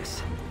not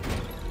this.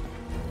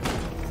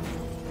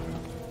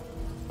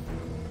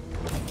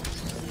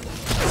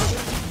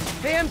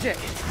 Hey, MJ.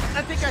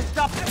 I think I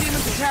stopped the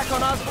demon's attack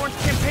on Osborn's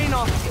campaign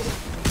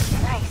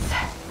offices.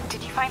 Nice.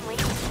 Did you find Lee?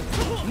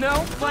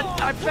 No, but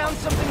I found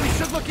something we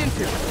should look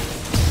into.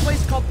 A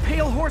place called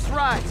Pale Horse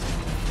Rides.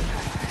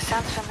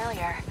 Sounds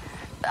familiar.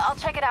 I'll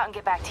check it out and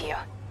get back to you.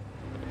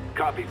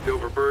 Copy,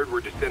 Silverbird. We're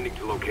descending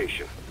to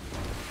location.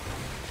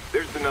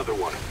 There's another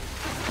one.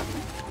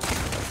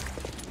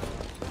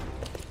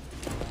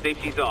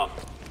 Safety's off.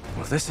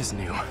 Well, this is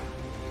new.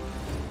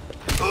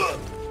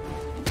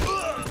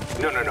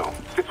 No.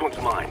 This one's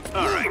mine.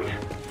 All right.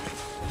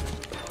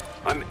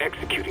 I'm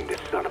executing this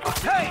son of a...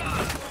 Hey!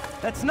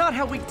 That's not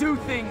how we do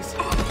things.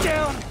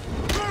 Down!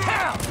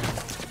 Down!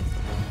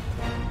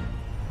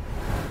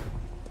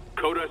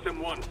 Code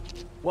SM1.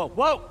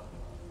 Whoa!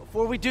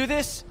 Before we do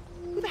this,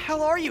 who the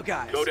hell are you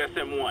guys? Code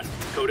SM1.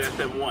 Code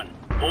SM1.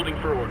 Holding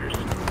for orders.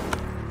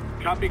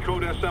 Copy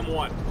Code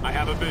SM1. I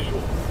have a visual.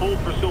 Hold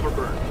for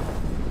Silverbird.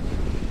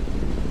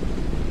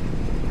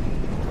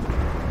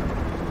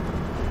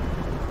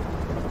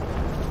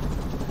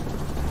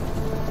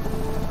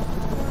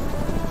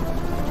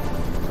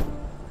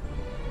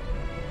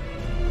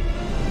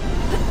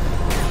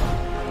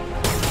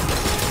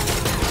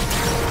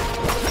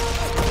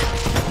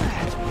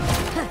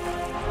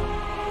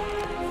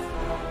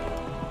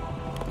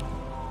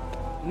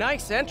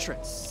 Nice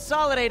entrance.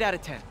 Solid 8 out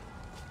of 10.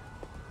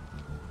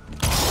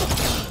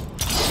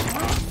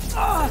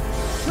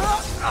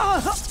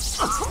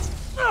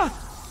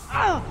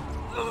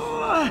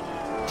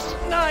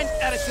 9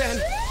 out of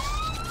 10.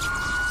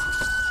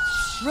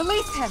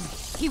 Release him.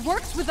 He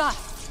works with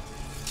us.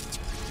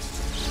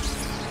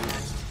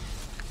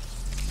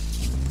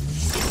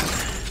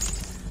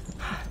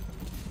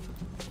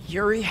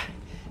 Yuri,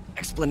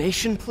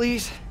 explanation,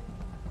 please?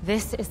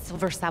 This is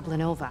Silver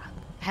Sablinova,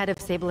 head of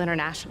Sable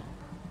International,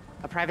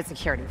 a private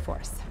security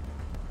force.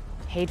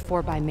 Paid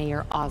for by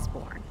Mayor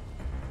Osborn.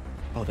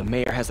 Oh, the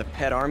mayor has a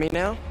pet army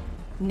now?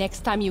 Next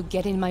time you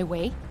get in my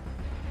way,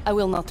 I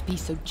will not be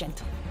so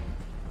gentle.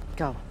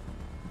 Go.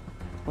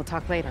 We'll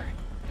talk later.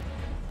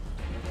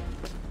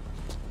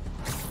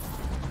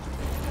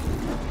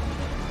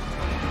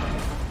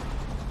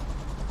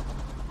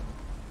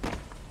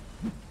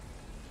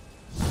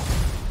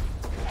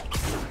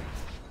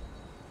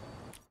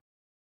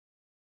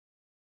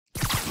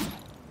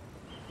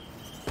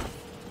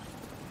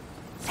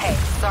 Hey,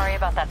 sorry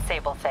about that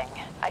Sable thing.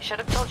 I should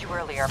have told you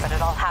earlier, but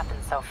it all happened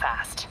so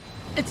fast.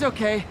 It's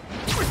okay.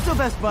 We're still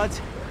best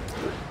buds.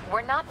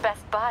 We're not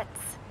best buds.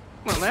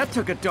 Well, that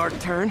took a dark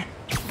turn.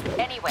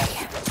 Anyway,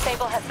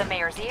 Sable has the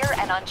mayor's ear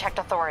and unchecked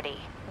authority.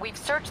 We've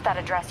searched that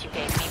address you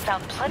gave me,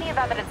 found plenty of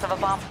evidence of a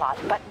bomb plot,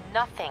 but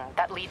nothing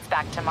that leads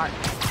back to Martin.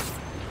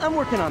 I'm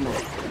working on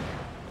this.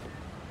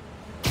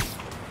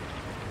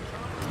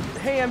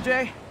 Hey,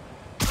 MJ.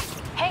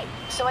 Hey,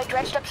 so I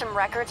dredged up some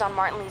records on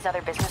Martin Lee's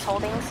other business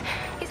holdings.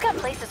 He's got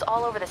places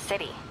all over the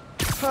city.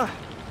 Huh.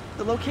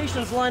 The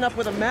locations line up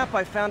with a map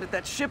I found at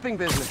that shipping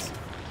business.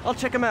 I'll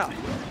check them out.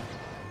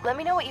 Let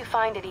me know what you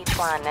find at each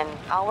one, and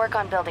I'll work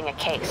on building a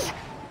case.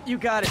 You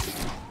got it.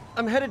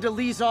 I'm headed to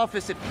Lee's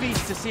office at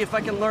Feast to see if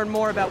I can learn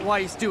more about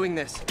why he's doing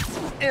this.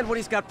 And what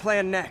he's got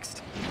planned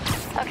next.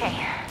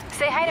 Okay,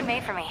 say hi to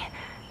May for me.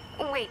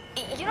 Wait,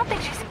 you don't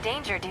think she's in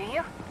danger, do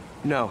you?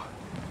 No.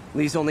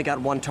 Lee's only got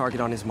one target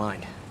on his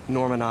mind.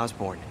 Norman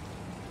Osborn.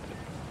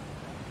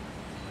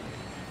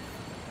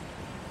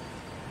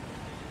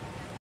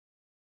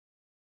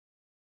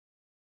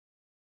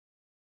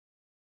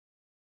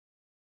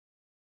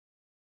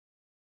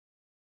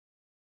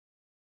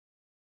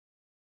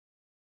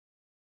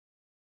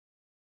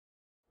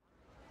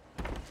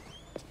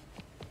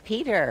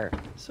 Peter.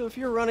 So if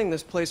you're running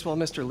this place while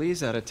Mr.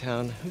 Lee's out of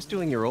town, who's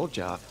doing your old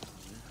job?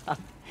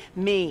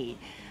 Me.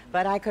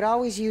 But I could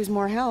always use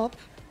more help.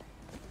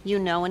 You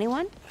know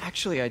anyone?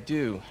 Actually, I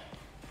do.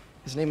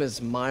 His name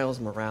is Miles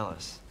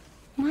Morales.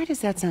 Why does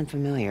that sound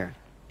familiar?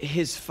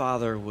 His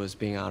father was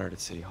being honored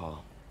at City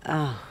Hall.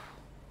 Oh.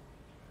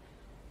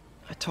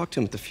 I talked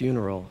to him at the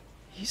funeral.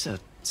 He's a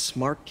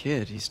smart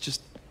kid. He's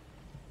just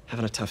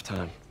having a tough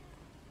time.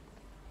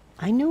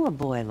 I knew a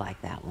boy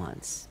like that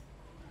once.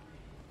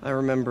 I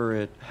remember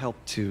it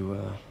helped to,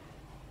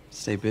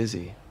 stay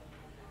busy.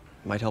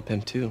 Might help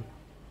him, too.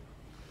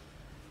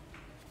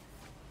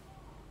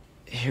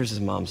 Here's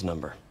his mom's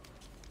number.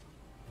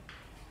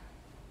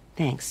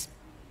 Thanks.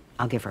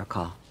 I'll give her a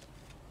call.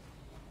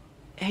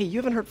 Hey, you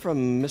haven't heard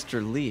from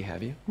Mr. Lee,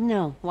 have you?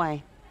 No,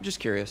 why? Just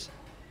curious.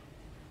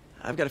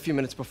 I've got a few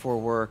minutes before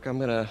work. I'm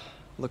gonna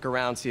look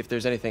around, see if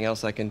there's anything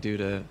else I can do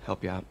to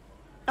help you out.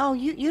 Oh,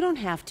 you don't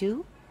have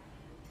to.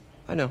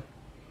 I know.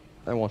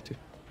 I want to.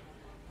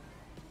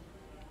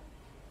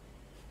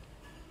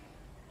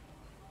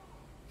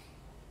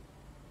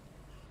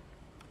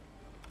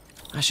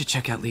 I should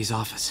check out Lee's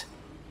office.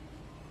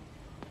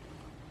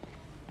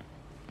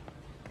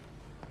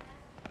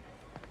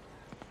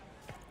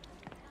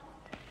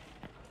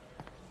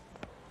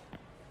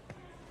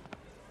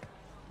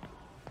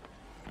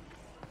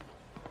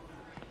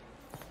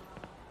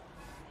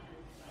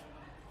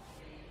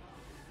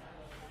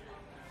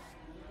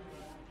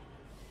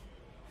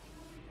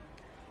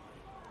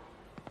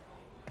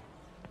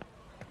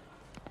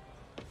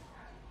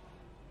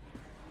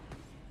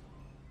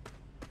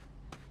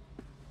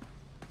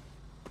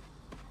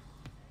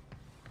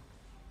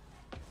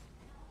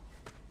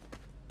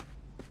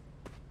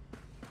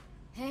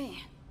 Hey,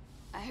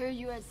 I heard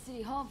you at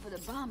City Hall for the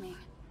bombing.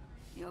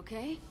 You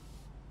okay?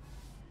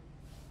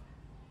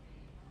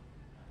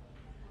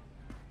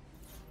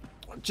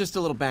 Just a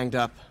little banged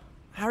up.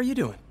 How are you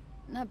doing?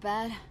 Not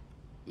bad.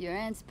 Your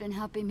aunt's been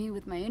helping me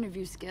with my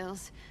interview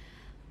skills.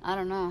 I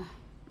don't know.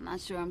 I'm not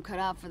sure I'm cut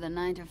out for the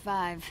 9 to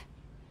 5.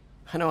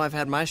 I know I've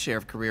had my share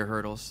of career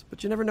hurdles,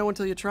 but you never know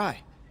until you try.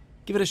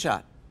 Give it a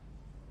shot.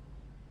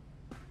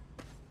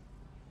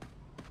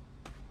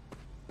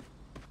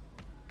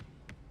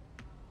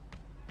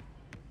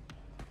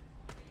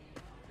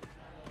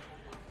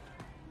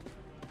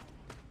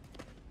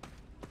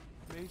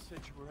 May said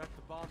you were at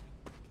the bombing.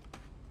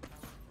 I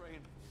was praying.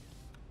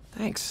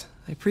 Thanks.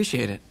 I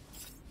appreciate it.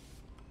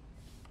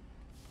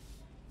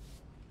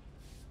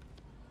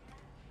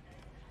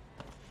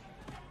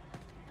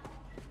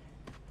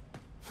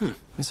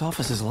 This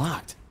office is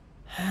locked.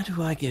 How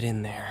do I get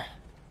in there?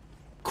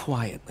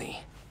 Quietly.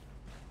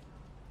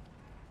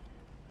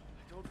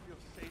 I don't feel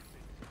safe.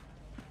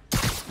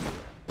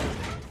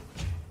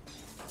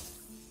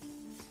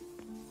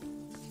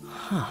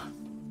 Huh.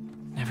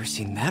 Never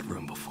seen that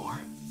room before.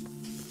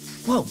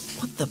 Whoa,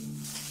 what the...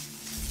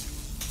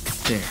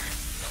 There.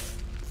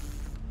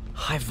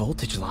 High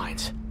voltage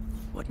lines.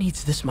 What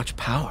needs this much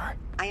power?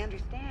 I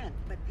understand,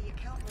 but the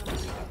account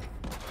number...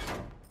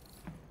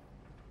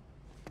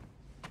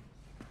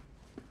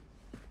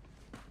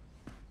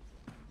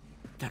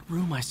 That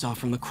room I saw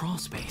from the crawl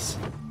space.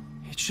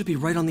 It should be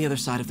right on the other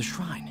side of the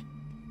shrine.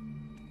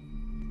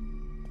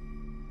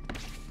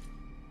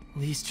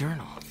 Lee's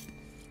journal.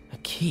 A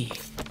key.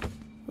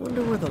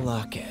 Wonder where the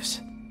lock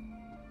is.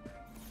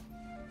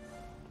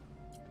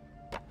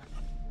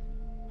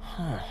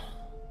 Huh.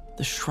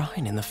 The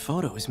shrine in the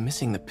photo is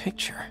missing the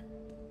picture.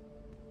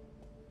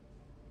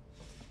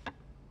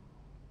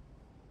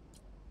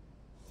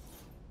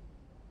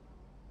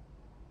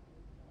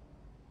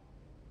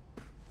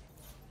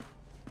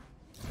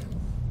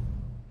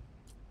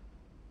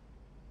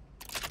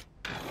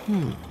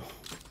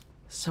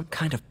 Some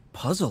kind of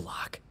puzzle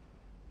lock.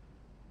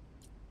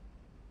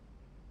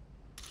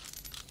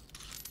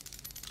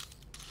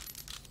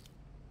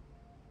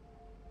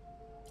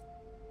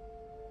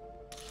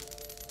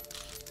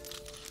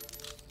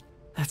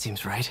 That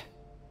seems right.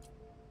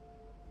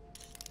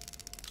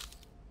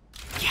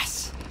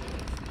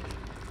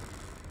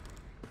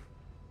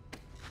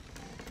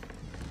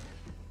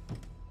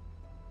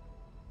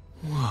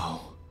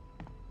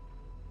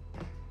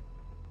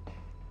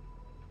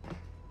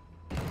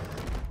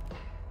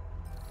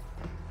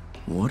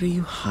 What are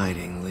you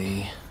hiding,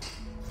 Lee?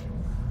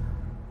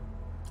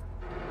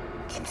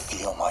 Can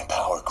feel my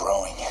power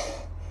growing,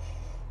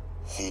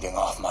 feeding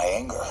off my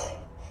anger.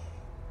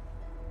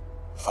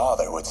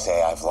 Father would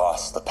say I've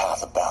lost the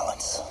path of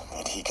balance,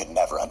 but he could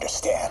never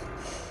understand.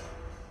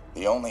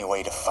 The only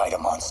way to fight a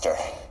monster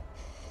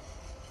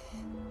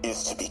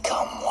is to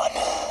become one.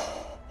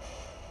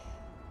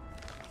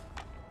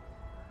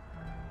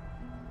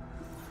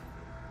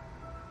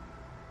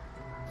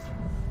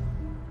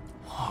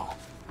 Whoa.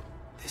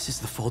 This is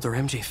the folder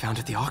MJ found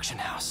at the auction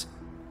house.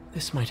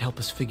 This might help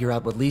us figure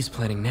out what Lee's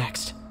planning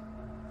next.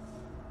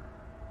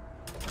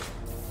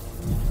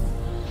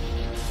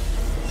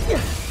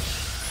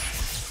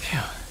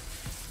 Phew.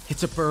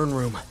 It's a burn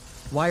room,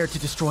 wired to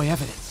destroy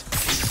evidence.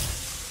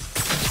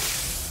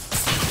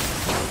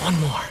 One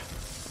more.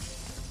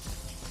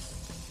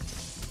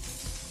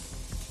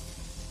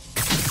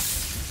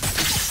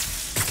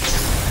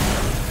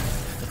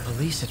 The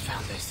police had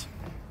found this.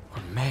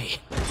 Or may.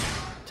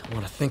 Don't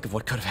want to think of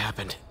what could have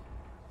happened.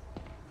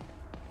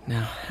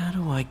 Now, how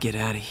do I get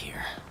out of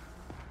here?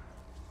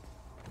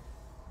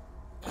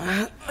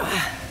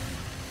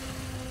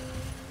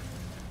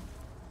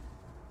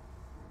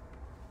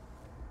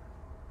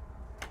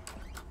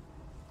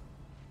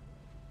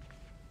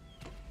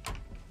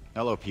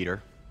 Hello,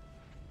 Peter.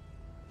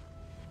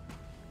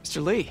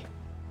 Mr. Lee.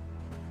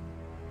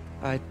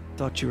 I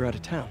thought you were out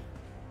of town.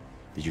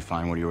 Did you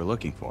find what you were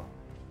looking for?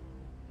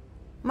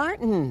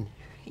 Martin,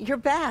 you're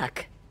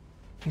back.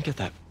 Get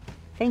that.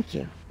 Thank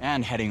you.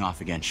 And heading off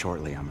again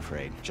shortly, I'm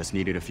afraid. Just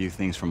needed a few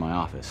things from my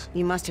office.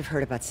 You must have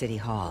heard about City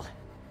Hall.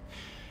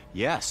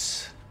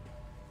 Yes.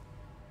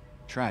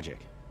 Tragic.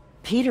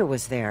 Peter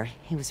was there.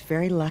 He was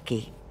very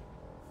lucky.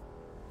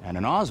 At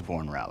an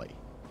Osborn rally.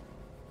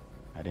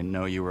 I didn't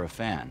know you were a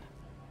fan.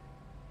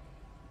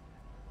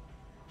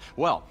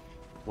 Well,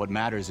 what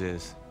matters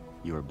is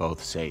you are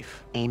both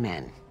safe.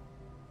 Amen.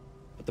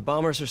 But the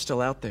bombers are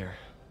still out there.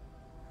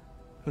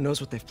 Who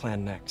knows what they've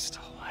planned next?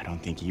 I don't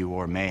think you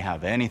or May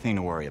have anything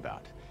to worry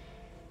about.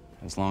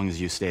 As long as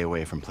you stay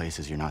away from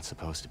places you're not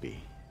supposed to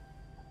be.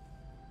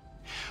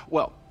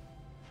 Well,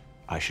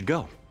 I should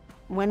go.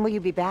 When will you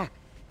be back?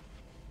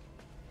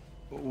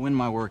 When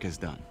my work is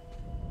done.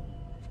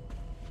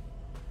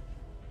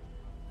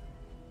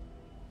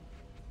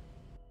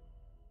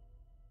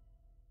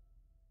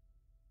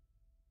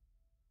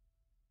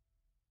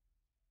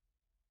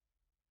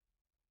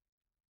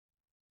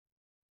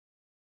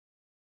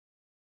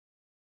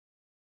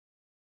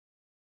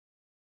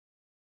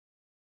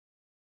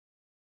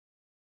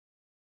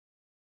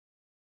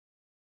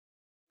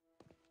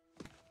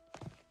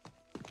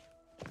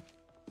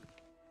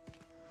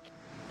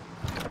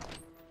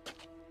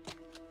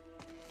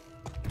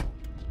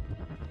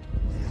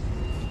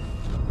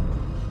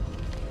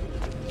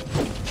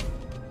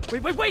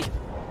 Wait!